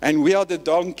 and we are the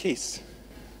donkeys.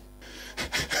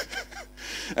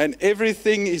 And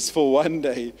everything is for one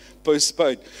day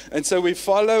postponed. And so we're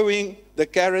following the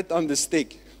carrot on the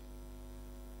stick.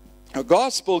 The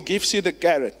gospel gives you the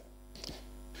carrot.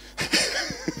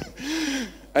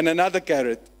 And another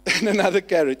carrot. And another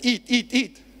carrot. Eat, eat,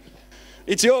 eat.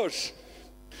 It's yours.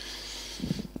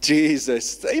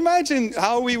 Jesus. Imagine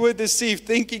how we were deceived,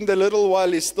 thinking the little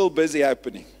while is still busy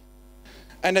happening.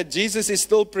 And that Jesus is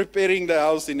still preparing the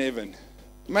house in heaven.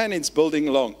 Man, it's building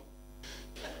long.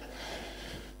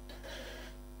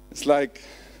 It's like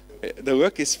the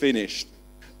work is finished.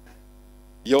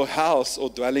 Your house or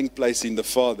dwelling place in the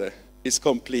Father is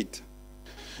complete.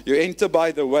 You enter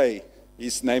by the way.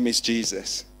 His name is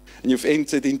Jesus. And you've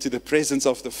entered into the presence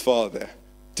of the Father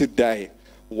today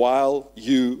while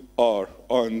you are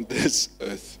on this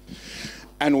earth.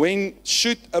 And when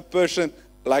should a person,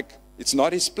 like it's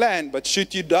not his plan, but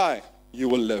should you die, you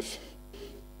will live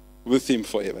with Him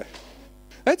forever.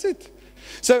 That's it.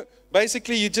 So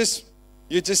basically you're just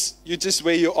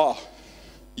where you are.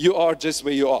 You are just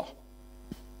where you are.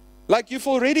 Like you've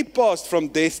already passed from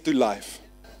death to life.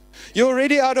 You're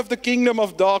already out of the kingdom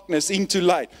of darkness into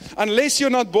light. Unless you're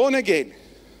not born again.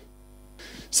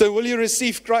 So will you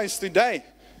receive Christ today?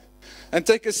 And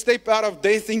take a step out of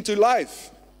death into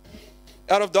life.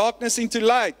 Out of darkness into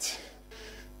light.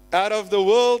 Out of the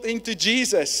world into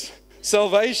Jesus.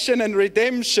 Salvation and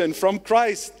redemption from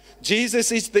Christ.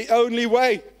 Jesus is the only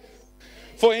way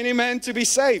for any man to be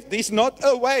saved. He's not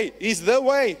a way. He's the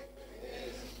way.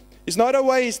 He's not a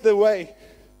way. He's the way.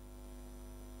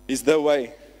 He's the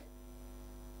way.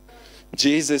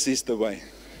 Jesus is the way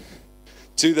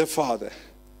to the Father.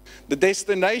 The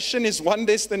destination is one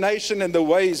destination and the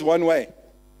way is one way.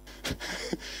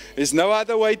 There's no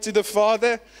other way to the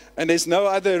Father, and there's no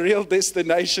other real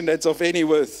destination that's of any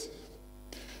worth.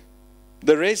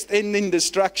 The rest end in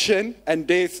destruction and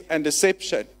death and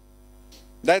deception.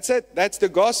 That's it. That's the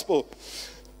gospel.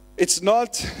 It's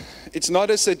not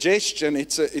a suggestion.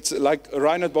 It's like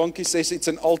Reinhard Bonnke says, it's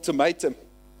an ultimatum.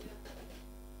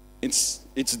 It's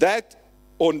that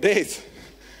or death.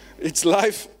 It's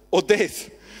life or death.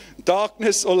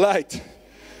 Darkness or light.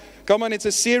 Come on, it's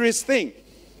a serious thing.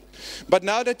 But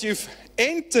now that you've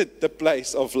entered the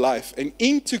place of life and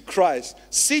into Christ,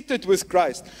 seated with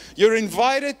Christ, you're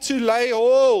invited to lay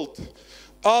hold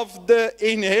of the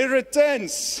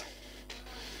inheritance.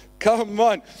 Come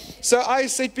on. So I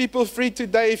set people free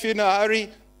today. If you're in a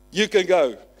hurry, you can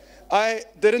go. I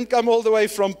didn't come all the way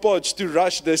from Podge to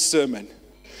rush this sermon.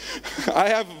 I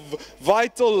have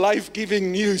vital,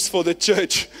 life-giving news for the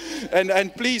church.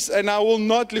 And please, and I will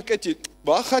not look at you.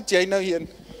 Waar gaat jy nou heen?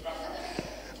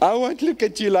 I won't look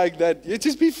at you like that. You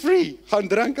just be free. Gaan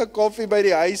drink 'n koffie by die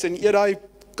huis en eet daai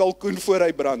kalkoen voor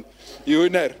hy brand. Die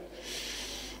hoender.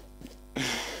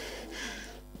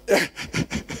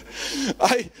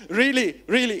 I really,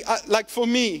 like for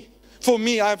me,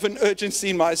 I have an urgency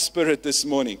in my spirit this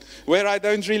morning, where I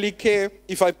don't really care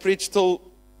if I preach till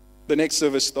the next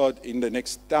service start in the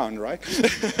next town, right?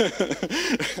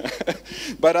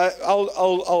 But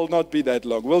I'll not be that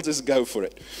long. We'll just go for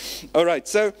it. All right.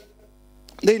 So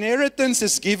the inheritance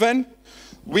is given.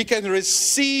 We can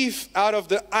receive out of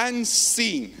the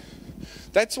unseen.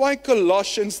 That's why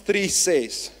Colossians 3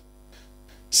 says,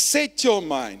 set your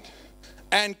mind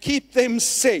and keep them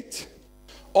set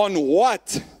on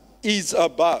what is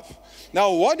above.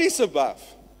 Now, what is above?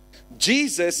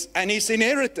 Jesus and his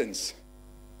inheritance.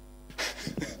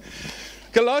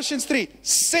 Colossians 3,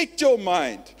 set your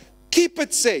mind, keep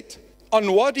it set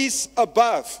on what is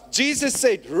above. Jesus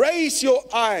said, raise your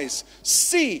eyes,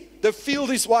 see, the field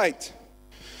is white.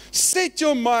 Set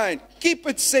your mind, keep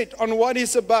it set on what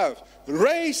is above.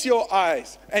 Raise your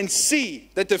eyes and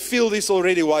see that the field is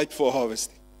already white for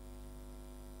harvesting.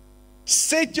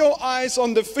 Set your eyes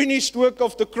on the finished work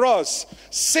of the cross.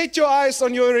 Set your eyes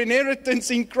on your inheritance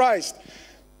in Christ.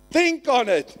 Think on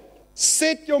it.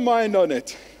 Set your mind on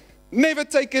it. Never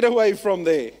take it away from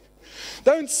there.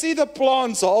 Don't see the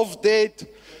plants half dead,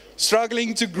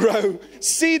 struggling to grow.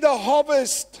 See the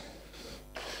harvest.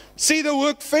 See the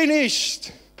work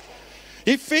finished.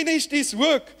 He finished his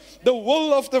work. The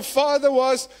will of the Father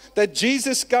was that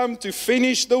Jesus come to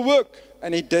finish the work.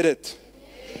 And he did it.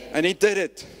 And he did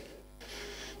it.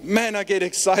 Man, I get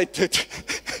excited.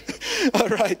 All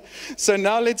right. So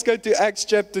now let's go to Acts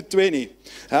chapter 20.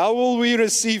 How will we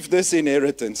receive this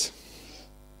inheritance?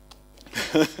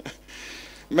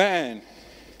 Man,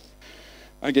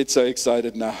 I get so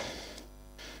excited now.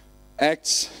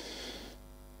 Acts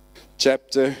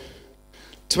chapter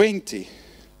 20.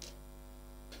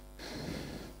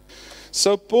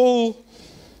 So Paul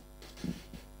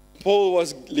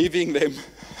was leaving them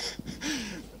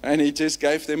and he just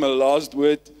gave them a last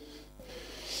word.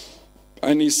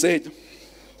 And he said,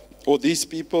 or these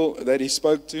people that he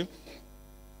spoke to,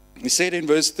 he said in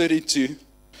verse 32,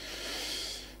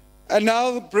 and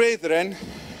now, brethren,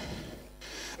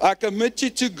 I commit you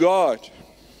to God.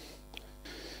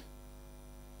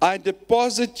 I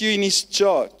deposit you in his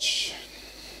charge.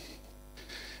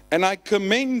 And I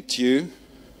commend you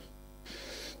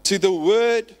to the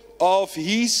word of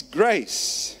his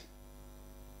grace.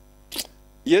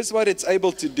 Here's what it's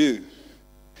able to do.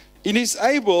 It is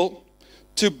able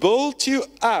to build you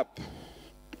up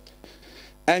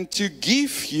and to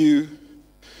give you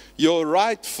your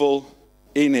rightful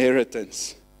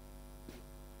inheritance.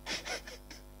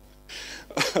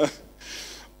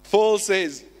 Paul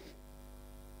says,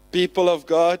 people of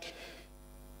God,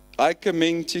 I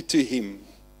commend you to him,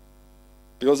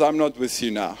 because I'm not with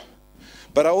you now.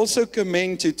 But I also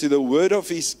commend you to the word of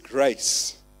his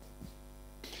grace.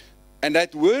 And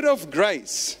that word of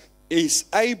grace is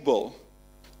able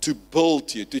to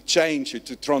build you, to change you,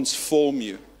 to transform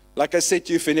you. Like I said,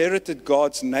 you've inherited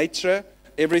God's nature,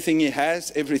 everything he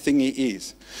has, everything he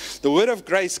is. The word of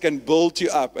grace can build you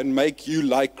up and make you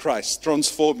like Christ,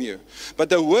 transform you. But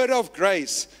the word of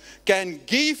grace can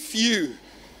give you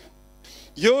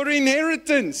your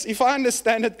inheritance. If I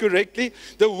understand it correctly,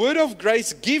 the word of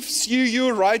grace gives you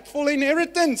your rightful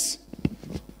inheritance.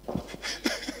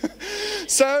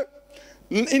 So,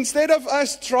 instead of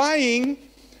us trying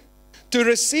to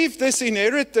receive this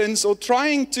inheritance or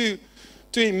trying to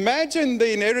imagine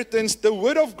the inheritance, the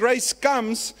word of grace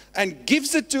comes and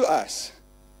gives it to us.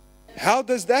 How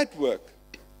does that work?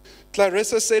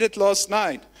 Clarissa said it last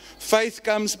night. Faith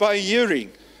comes by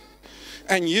hearing,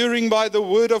 and hearing by the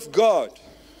word of God.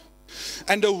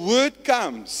 And the word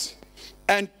comes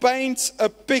and paints a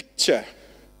picture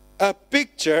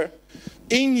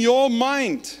in your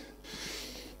mind.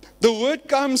 The word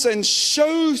comes and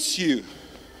shows you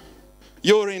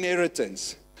your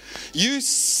inheritance. You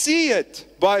see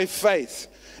it by faith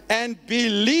and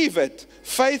believe it.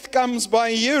 Faith comes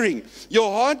by hearing.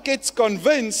 Your heart gets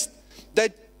convinced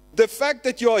that the fact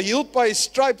that you are healed by his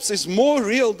stripes is more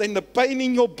real than the pain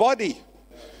in your body.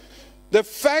 The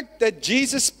fact that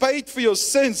Jesus paid for your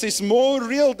sins is more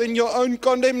real than your own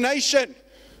condemnation.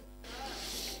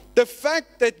 The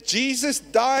fact that Jesus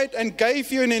died and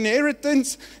gave you an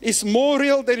inheritance is more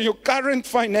real than your current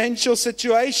financial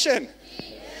situation.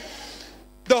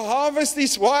 The harvest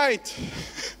is white,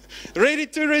 ready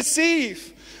to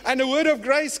receive. And the word of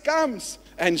grace comes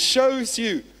and shows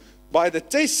you by the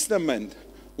testament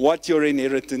what your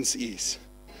inheritance is.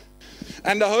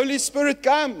 And the Holy Spirit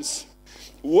comes,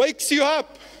 wakes you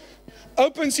up,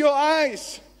 opens your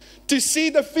eyes to see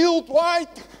the field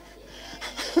white.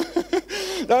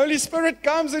 The Holy Spirit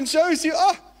comes and shows you,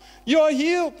 you are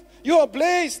healed, you are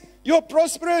blessed, you are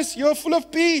prosperous, you are full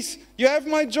of peace, you have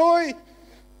my joy.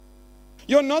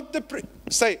 You're not depressed.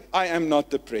 Say, I am not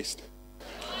depressed.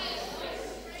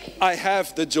 I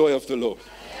have the joy of the Lord.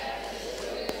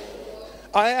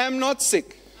 I am not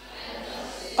sick.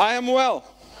 I am well.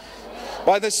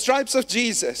 By the stripes of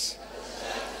Jesus,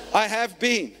 I have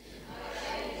been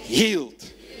healed.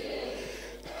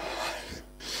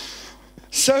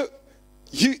 So,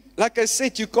 like I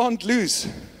said, you can't lose.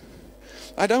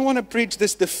 I don't want to preach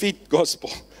this defeat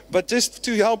gospel, But just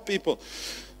to help people,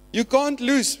 you can't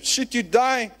lose. Should you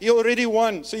die, He already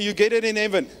won, so you get it in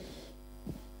heaven.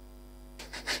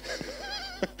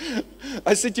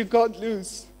 I said you can't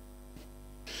lose.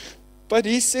 But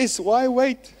He says, why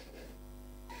wait?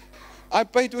 I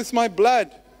paid with my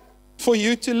blood for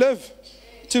you to live,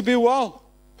 to be well,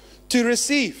 to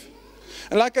receive.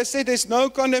 And like I said, there's no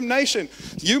condemnation.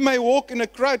 You may walk in a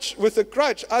crutch with a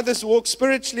crutch. Others walk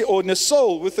spiritually or in a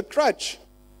soul with a crutch.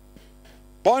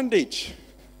 Bondage.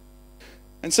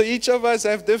 And so each of us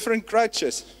have different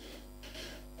crutches.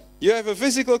 You have a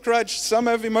physical crutch. Some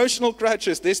have emotional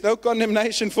crutches. There's no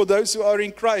condemnation for those who are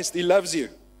in Christ. He loves you.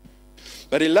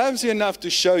 But He loves you enough to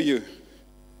show you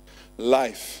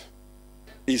life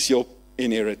is your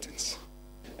inheritance.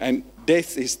 And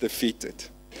death is defeated.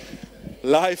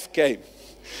 Life came.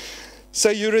 So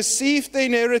you received the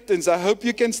inheritance. I hope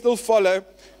you can still follow.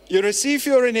 You receive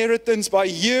your inheritance by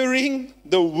hearing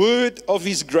the word of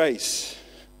His grace.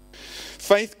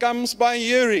 Faith comes by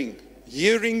hearing.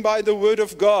 Hearing by the word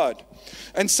of God.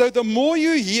 And so the more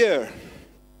you hear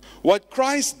what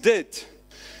Christ did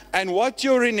and what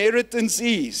your inheritance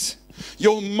is,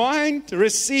 your mind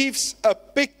receives a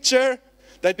picture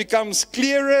that becomes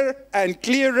clearer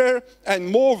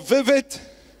and more vivid.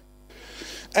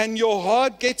 And your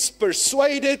heart gets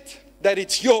persuaded that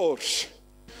it's yours.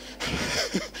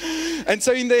 And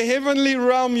so in the heavenly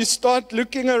realm, you start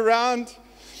looking around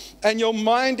and your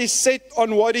mind is set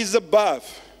on what is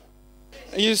above.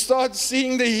 And you start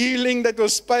seeing the healing that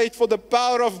was paid for, the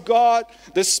power of God,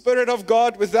 the Spirit of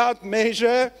God without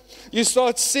measure. You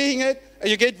start seeing it and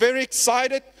you get very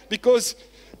excited because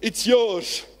it's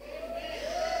yours.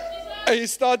 And you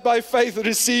start by faith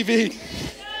receiving.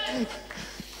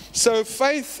 So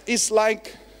faith is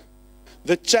like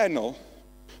the channel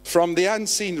from the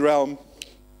unseen realm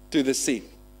to the seen.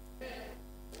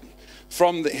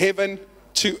 From the heaven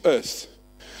to earth.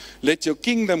 Let your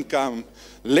kingdom come.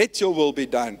 Let your will be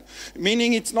done.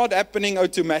 Meaning it's not happening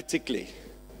automatically.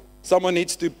 Someone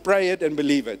needs to pray it and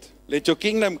believe it. Let your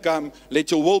kingdom come.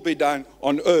 Let your will be done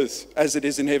on earth as it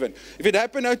is in heaven. If it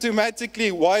happened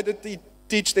automatically, why did He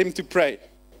teach them to pray?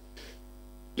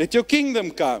 Let your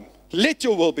kingdom come. Let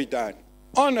your will be done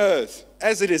on earth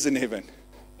as it is in heaven.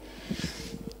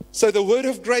 So the word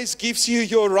of grace gives you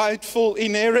your rightful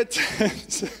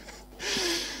inheritance.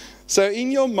 So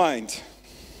in your mind,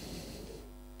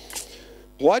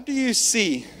 what do you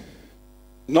see?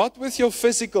 Not with your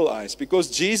physical eyes, because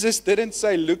Jesus didn't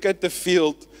say, look at the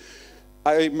field.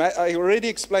 I already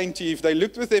explained to you, if they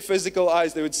looked with their physical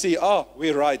eyes, they would see,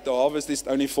 we're right, the harvest is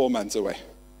only 4 months away.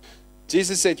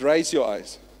 Jesus said, raise your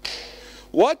eyes.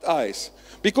 What eyes?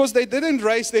 Because they didn't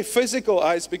raise their physical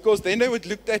eyes, because then they would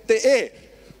look at the air,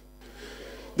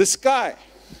 the sky.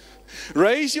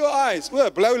 Raise your eyes.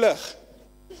 Blauw lig.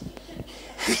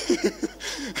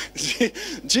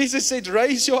 Jesus said,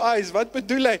 raise your eyes. Wat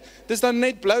bedoel hy? Dis dan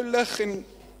net blauw lig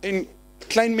en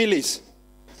klein mielies.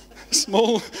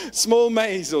 Small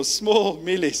maize or small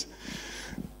mielies.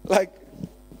 Like,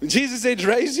 Jesus said,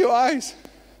 raise your eyes.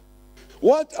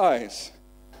 What eyes?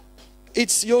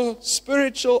 It's your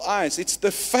spiritual eyes. It's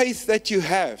the faith that you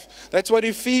have. That's what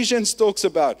Ephesians talks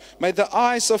about. May the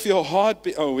eyes of your heart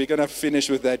be... we're going to finish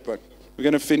with that one. We're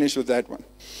going to finish with that one.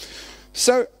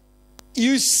 So,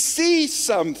 you see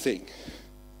something.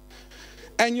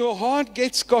 And your heart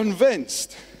gets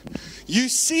convinced. You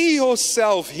see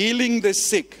yourself healing the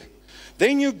sick.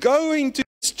 Then you go into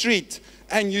the street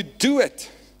and you do it.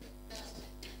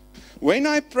 When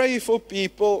I pray for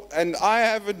people, and I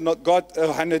haven't not got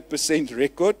 100%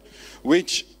 record,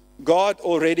 which God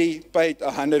already paid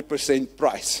 100%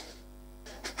 price.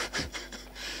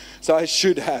 So I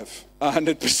should have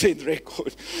 100%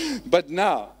 record. But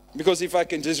now, because if I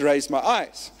can just raise my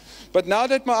eyes. But now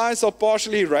that my eyes are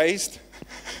partially raised,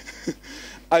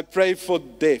 I pray for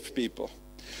deaf people.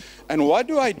 And what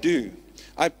do?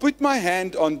 I put my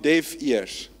hand on deaf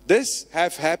ears. This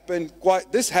happened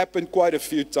quite a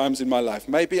few times in my life.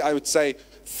 Maybe I would say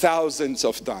thousands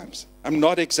of times. I'm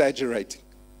not exaggerating.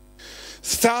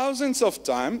 Thousands of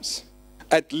times,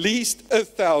 at least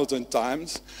 1,000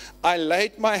 times, I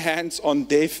laid my hands on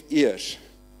deaf ears.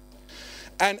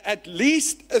 And at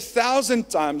least 1,000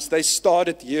 times they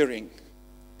started hearing.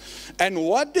 And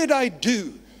what did I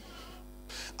do?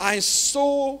 I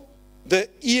saw the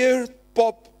ear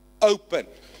pop open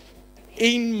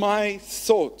in my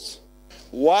thoughts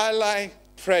while I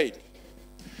prayed.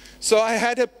 So I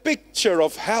had a picture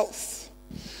of health.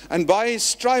 And by His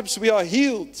stripes we are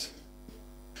healed.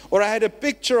 Or I had a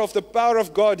picture of the power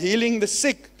of God healing the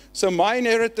sick. So my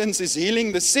inheritance is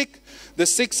healing the sick.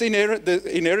 The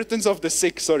inheritance of the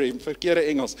sick, verkeerde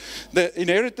Engels. The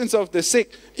inheritance of the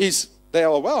sick is they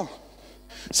are well.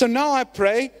 So now I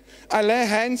pray, I lay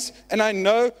hands, and I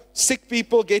know sick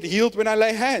people get healed when I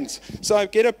lay hands. So I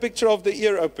get a picture of the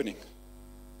ear opening.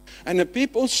 And the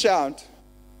people shout,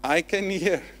 I can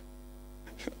hear.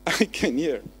 I can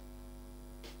hear.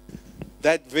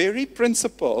 That very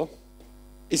principle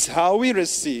is how we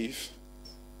receive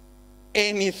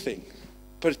anything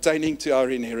pertaining to our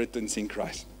inheritance in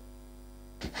Christ.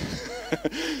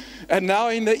 And now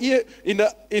in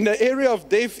the area of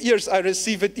deaf ears, I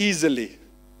receive it easily.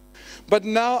 But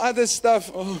now other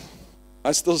stuff,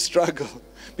 I still struggle.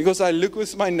 Because I look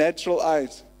with my natural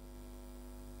eyes.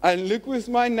 I look with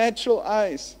my natural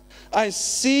eyes. I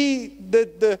see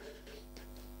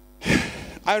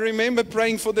I remember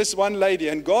praying for this one lady,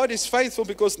 and God is faithful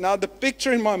because now the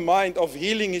picture in my mind of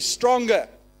healing is stronger.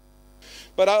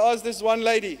 But I asked this one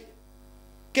lady,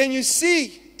 can you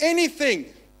see anything?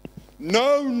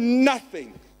 No,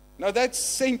 nothing. Now that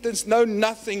sentence, no,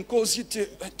 nothing, causes you to...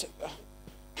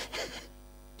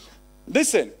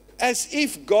 Listen, as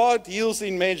if God heals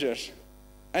in measures,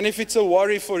 and if it's a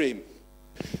worry for Him.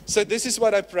 So this is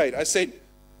what I prayed. I said,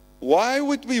 why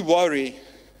would we worry?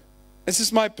 This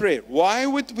is my prayer. Why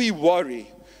would we worry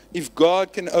if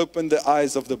God can open the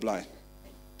eyes of the blind?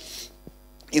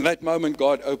 In that moment,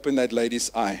 God opened that lady's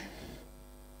eye.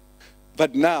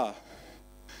 But now,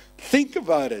 think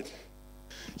about it.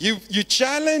 You're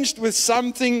challenged with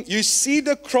something. You see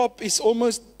the crop is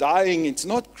almost dying. It's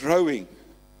not growing.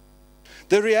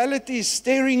 The reality is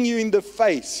staring you in the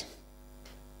face.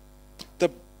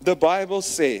 The Bible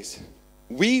says,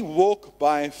 we walk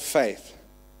by faith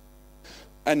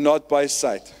and not by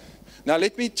sight. Now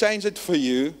let me change it for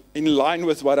you in line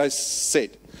with what I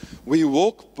said. We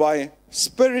walk by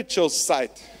spiritual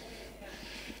sight.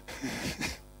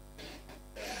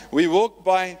 We walk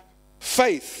by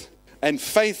faith, and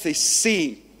faith is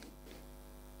seeing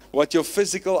what your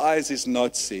physical eyes is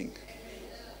not seeing.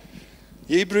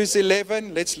 Hebrews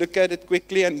 11, let's look at it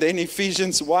quickly, and then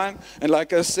Ephesians 1. And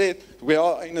like I said, we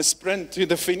are in a sprint to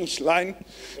the finish line.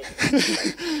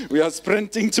 We are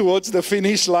sprinting towards the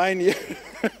finish line here.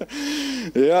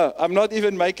 Yeah, I'm not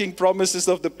even making promises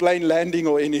of the plane landing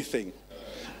or anything.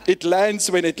 It lands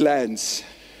when it lands.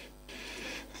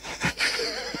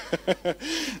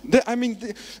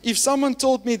 If someone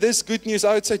told me this good news,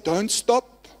 I would say, don't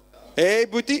stop. Hey,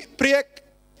 Boetie, preek.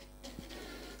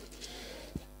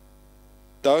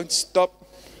 Don't stop.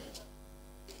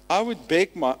 I would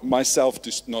beg myself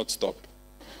to not stop.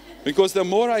 Because the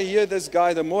more I hear this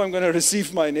guy, the more I'm going to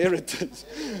receive my inheritance.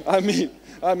 I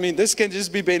mean, this can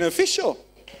just be beneficial.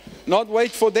 Not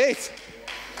wait for death.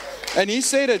 And he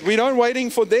said it, we're not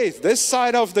waiting for death. This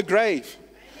side of the grave.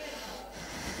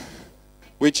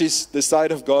 Which is the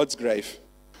side of God's grave.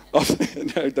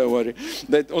 No, don't worry.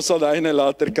 That also the ene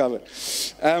later cover.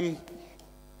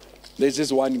 There's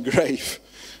just one grave.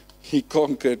 He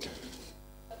conquered.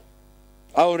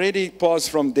 I already passed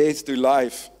from death to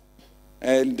life.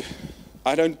 And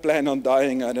I don't plan on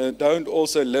dying. I don't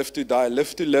also live to die.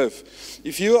 Live to live.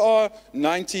 If you are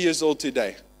 90 years old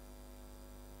today,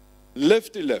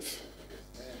 live to live.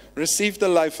 Receive the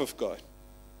life of God.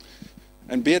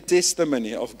 And be a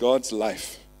testimony of God's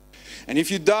life. And if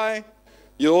you die,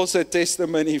 you're also a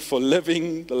testimony for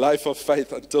living the life of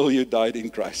faith until you died in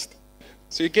Christ.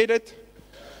 So you get it?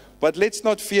 But let's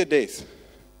not fear death.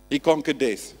 He conquered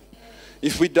death.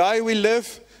 If we die, we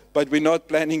live, but we're not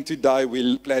planning to die,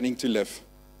 we're planning to live.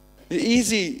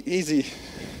 Easy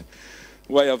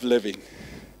way of living.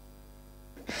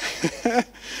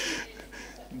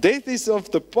 Death is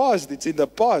of the past. It's in the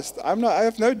past. I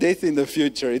have no death in the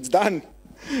future. It's done.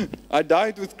 I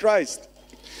died with Christ.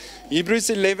 Hebrews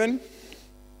 11,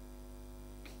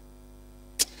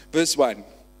 verse 1.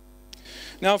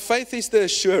 Now faith is the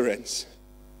assurance,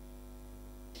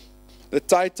 the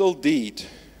title deed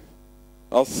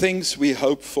of things we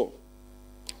hope for,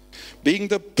 being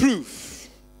the proof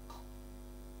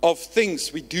of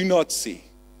things we do not see.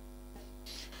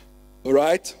 All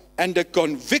right? And the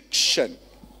conviction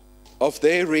of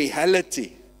their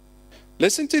reality.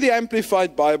 Listen to the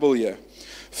Amplified Bible here.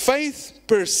 Faith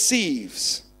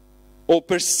perceives or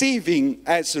perceiving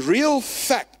as real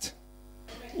fact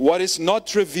what is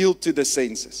not revealed to the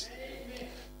senses.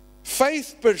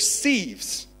 Faith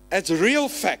perceives as real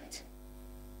fact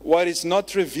what is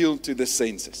not revealed to the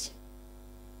senses.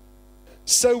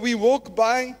 So we walk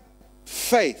by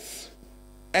faith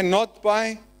and not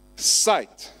by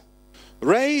sight.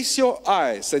 Raise your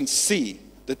eyes and see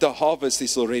that the harvest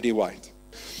is already white.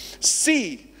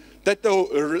 See that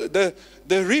the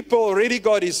the reaper already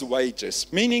got his wages,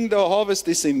 meaning the harvest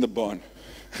is in the barn.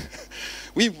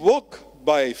 We walk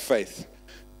by faith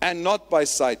and not by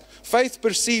sight. Faith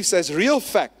perceives as real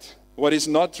fact what is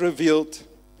not revealed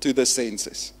to the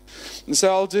senses. And so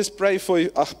I'll just pray for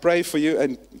you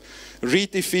and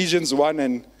read Ephesians 1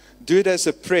 and do it as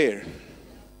a prayer.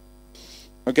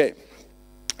 Okay.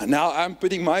 Now I'm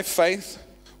putting my faith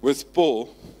with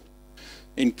Paul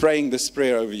in praying this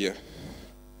prayer over you.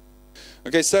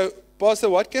 Okay, so Pastor,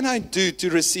 what can I do to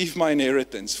receive my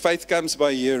inheritance? Faith comes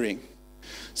by hearing.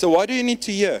 So what do you need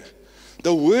to hear?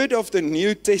 The word of the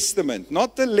New Testament,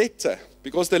 not the letter,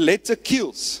 because the letter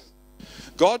kills.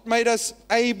 God made us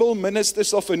able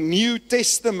ministers of a New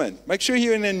Testament. Make sure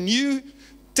you're in a New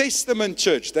Testament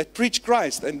church that preach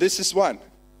Christ, and this is one.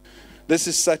 This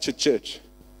is such a church.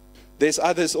 There's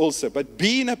others also, but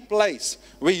be in a place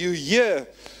where you hear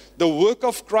the work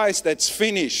of Christ that's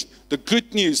finished, the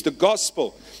good news, the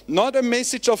gospel, not a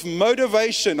message of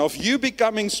motivation, of you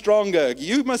becoming stronger,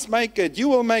 you must make it, you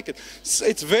will make it.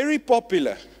 It's very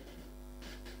popular.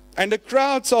 And the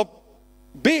crowds are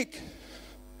big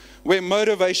where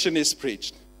motivation is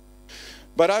preached.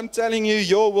 But I'm telling you,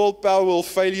 your willpower will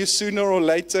fail you sooner or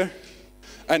later,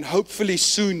 and hopefully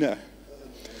sooner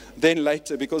than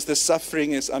later, because the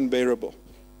suffering is unbearable.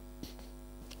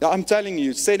 I'm telling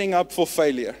you, setting up for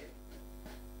failure.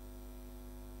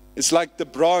 It's like the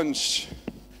branch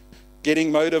getting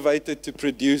motivated to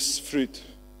produce fruit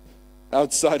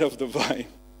outside of the vine.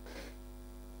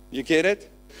 You get it?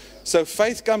 So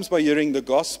faith comes by hearing the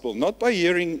gospel, not by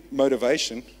hearing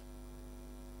motivation.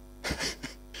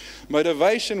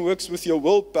 Motivation works with your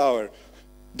willpower.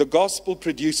 The gospel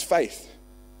produces faith.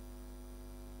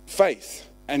 Faith.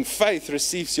 And faith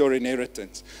receives your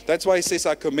inheritance. That's why he says,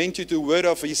 I commend you to the word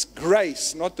of his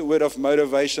grace, not the word of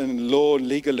motivation, law,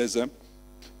 legalism.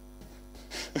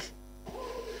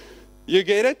 You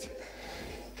get it?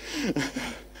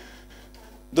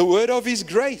 The word of his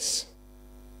grace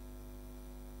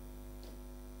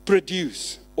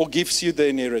produce or gives you the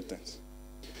inheritance.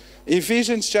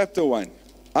 Ephesians chapter 1.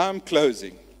 I'm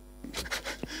closing.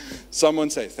 Someone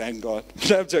say, thank God.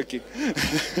 No, I'm joking.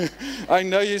 I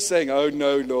know you're saying, oh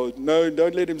no, Lord. No,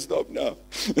 don't let him stop now.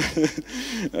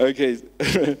 Okay.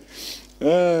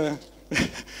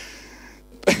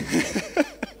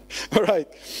 All right.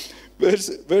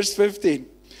 Verse 15.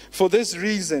 For this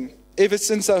reason, ever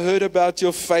since I heard about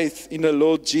your faith in the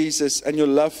Lord Jesus and your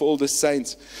love for all the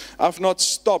saints, I've not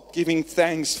stopped giving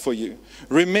thanks for you,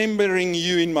 remembering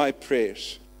you in my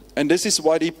prayers. And this is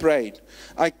what he prayed.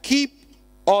 I keep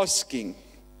asking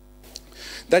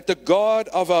that the God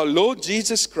of our Lord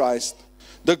Jesus Christ,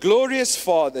 the glorious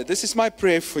Father, this is my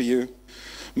prayer for you,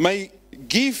 may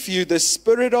give you the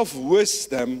spirit of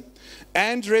wisdom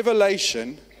and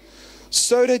revelation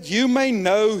so that you may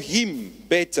know him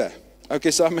better.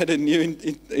 Okay, so I'm at a new in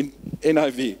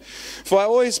NIV. For I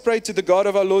always pray to the God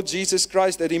of our Lord Jesus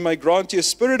Christ that he may grant you a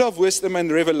spirit of wisdom and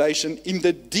revelation in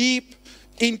the deep,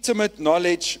 intimate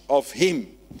knowledge of him.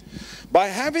 By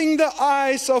having the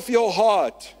eyes of your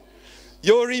heart,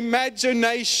 your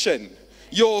imagination,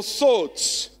 your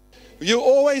thoughts, you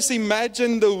always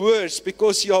imagine the worst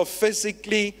because you are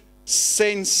physically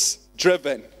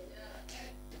sense-driven.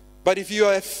 But if you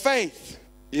have faith,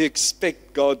 you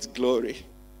expect God's glory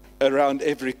around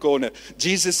every corner.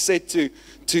 Jesus said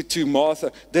to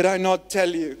Martha, did I not tell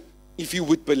you, if you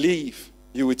would believe,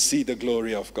 you would see the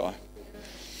glory of God.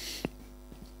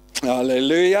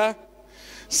 Hallelujah.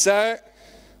 So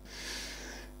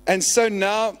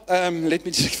now, let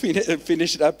me just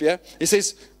finish it up here. It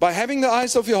says, by having the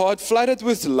eyes of your heart flooded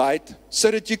with light, so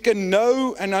that you can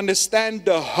know and understand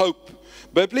the hope.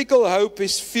 Biblical hope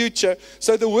is future.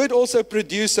 So the word also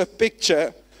produces a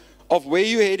picture of where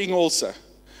you're heading also.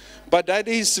 But that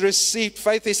is received.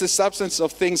 Faith is the substance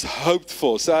of things hoped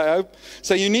for. So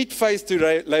you need faith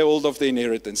to lay hold of the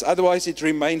inheritance. Otherwise it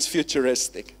remains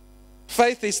futuristic.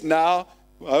 Faith is now,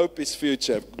 hope is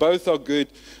future. Both are good,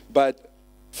 but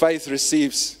faith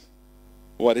receives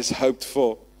what is hoped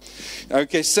for.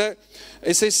 Okay, so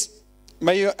it says,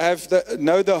 may you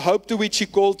know the hope to which he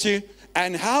called you,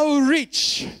 and how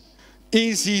rich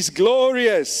is his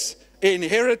glorious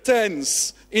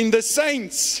inheritance in the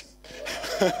saints.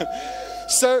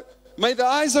 So may the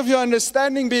eyes of your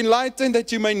understanding be enlightened,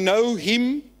 that you may know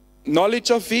him,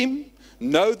 knowledge of him,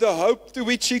 know the hope to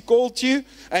which he called you,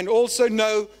 and also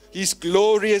know his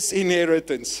glorious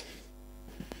inheritance.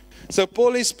 So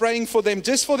Paul is praying for them,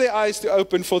 just for their eyes to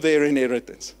open for their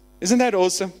inheritance. Isn't that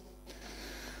awesome?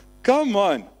 Come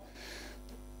on.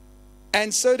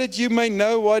 And so that you may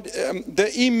know what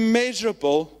the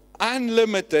immeasurable,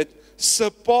 unlimited,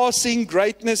 surpassing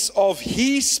greatness of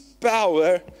his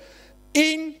power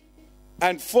in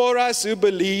and for us who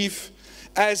believe,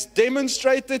 as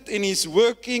demonstrated in his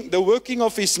working, the working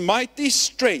of his mighty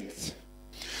strength,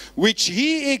 which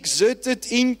he exerted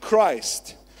in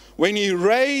Christ when he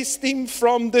raised him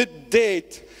from the dead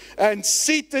and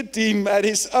seated him at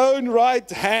his own right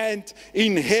hand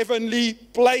in heavenly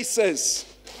places.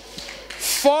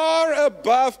 Far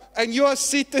above, and you are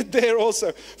seated there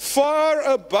also, far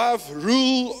above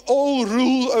all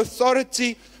rule,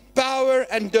 authority, power,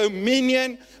 and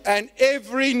dominion, and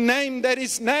every name that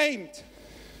is named.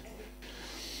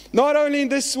 Not only in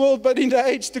this world, but in the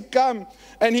age to come.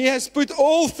 And he has put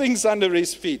all things under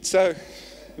his feet. So,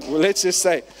 let's just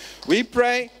say, we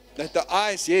pray that the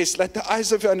eyes, yes, let the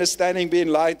eyes of your understanding be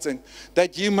enlightened,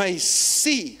 that you may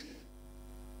see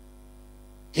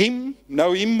him,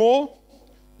 know him more,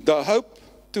 the hope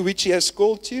to which he has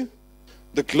called you,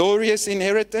 the glorious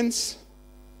inheritance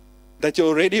that you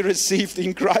already received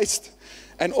in Christ,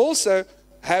 and also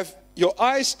have your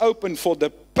eyes open for the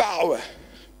power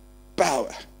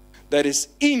that is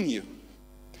in you.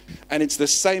 And it's the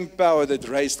same power that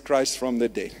raised Christ from the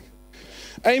dead.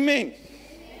 Amen.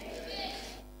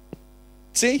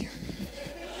 See?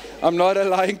 I'm not a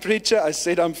lying preacher. I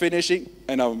said I'm finishing,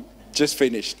 and I'm just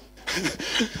finished.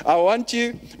 I want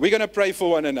you, we're going to pray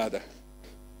for one another.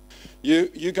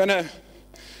 You're going to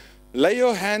lay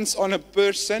your hands on a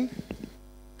person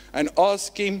and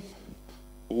ask him,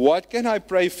 what can I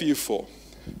pray for you for?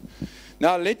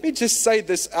 Now, let me just say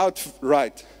this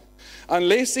outright.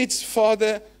 Unless it's,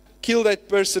 Father, kill that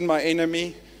person, my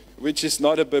enemy, which is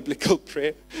not a biblical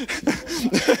prayer.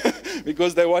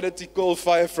 Because they wanted to call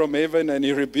fire from heaven and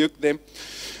he rebuked them.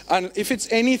 And if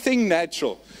it's anything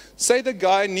natural, say the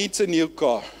guy needs a new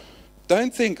car.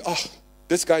 Don't think, oh,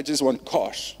 this guy just wants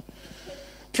cars.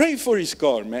 Pray for his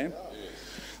car, man.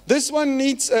 This one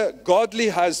needs a godly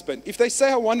husband. If they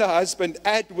say, I want a husband,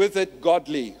 add with it,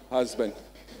 godly husband.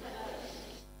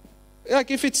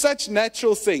 Like if it's such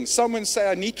natural things, someone say,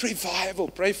 I need revival.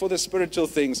 Pray for the spiritual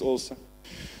things also.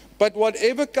 But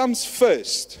whatever comes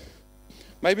first,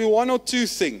 maybe one or two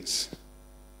things,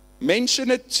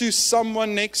 mention it to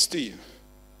someone next to you.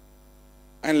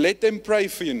 And let them pray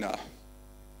for you now.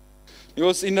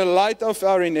 Because in the light of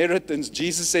our inheritance,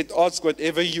 Jesus said, ask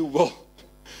whatever you will.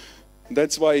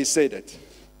 That's why he said it.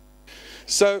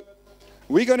 So,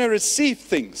 we're going to receive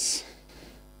things.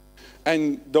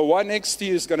 And the one next to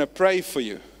you is going to pray for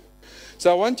you.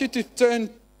 So I want you to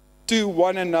turn to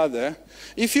one another.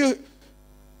 If you,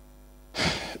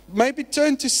 maybe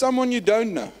turn to someone you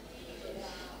don't know.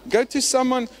 Go to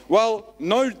someone, well,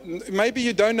 no, maybe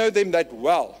you don't know them that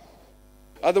well.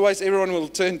 Otherwise, everyone will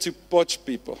turn to poch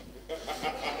people.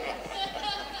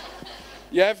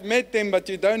 You have met them, but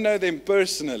you don't know them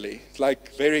personally. It's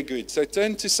like, very good. So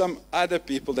turn to some other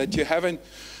people that you haven't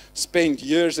spent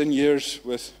years and years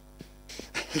with.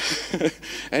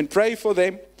 And pray for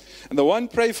them. And the one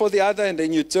pray for the other, and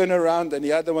then you turn around and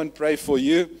the other one pray for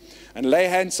you and lay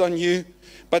hands on you.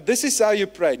 But this is how you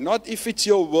pray. Not if it's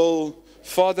your will.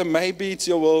 Father, maybe it's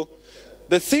your will.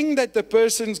 The thing that the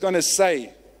person's going to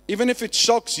say, even if it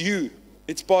shocks you,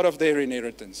 it's part of their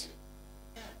inheritance.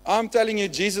 I'm telling you,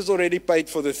 Jesus already paid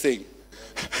for the thing.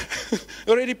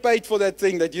 Already paid for that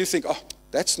thing that you think, oh,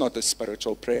 that's not a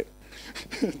spiritual prayer.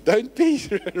 Don't be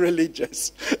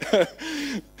religious.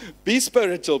 Be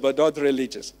spiritual, but not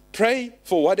religious. Pray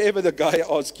for whatever the guy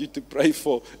asks you to pray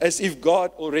for, as if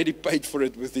God already paid for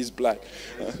it with his blood.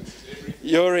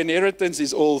 Your inheritance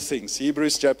is all things.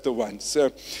 Hebrews chapter 1.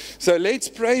 So let's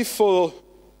pray for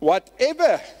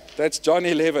whatever. That's John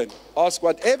 11. Ask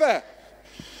whatever.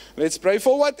 Let's pray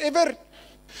for whatever.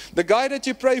 The guy that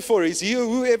you pray for, is he or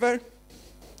whoever?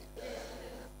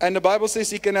 And the Bible says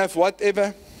he can have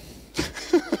whatever.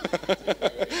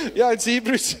 Yeah, it's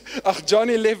Hebrews. John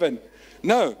 11.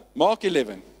 No, Mark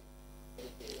 11.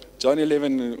 John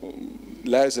 11,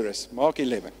 Lazarus. Mark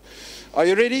 11. Are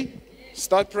you ready?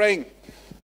 Start praying.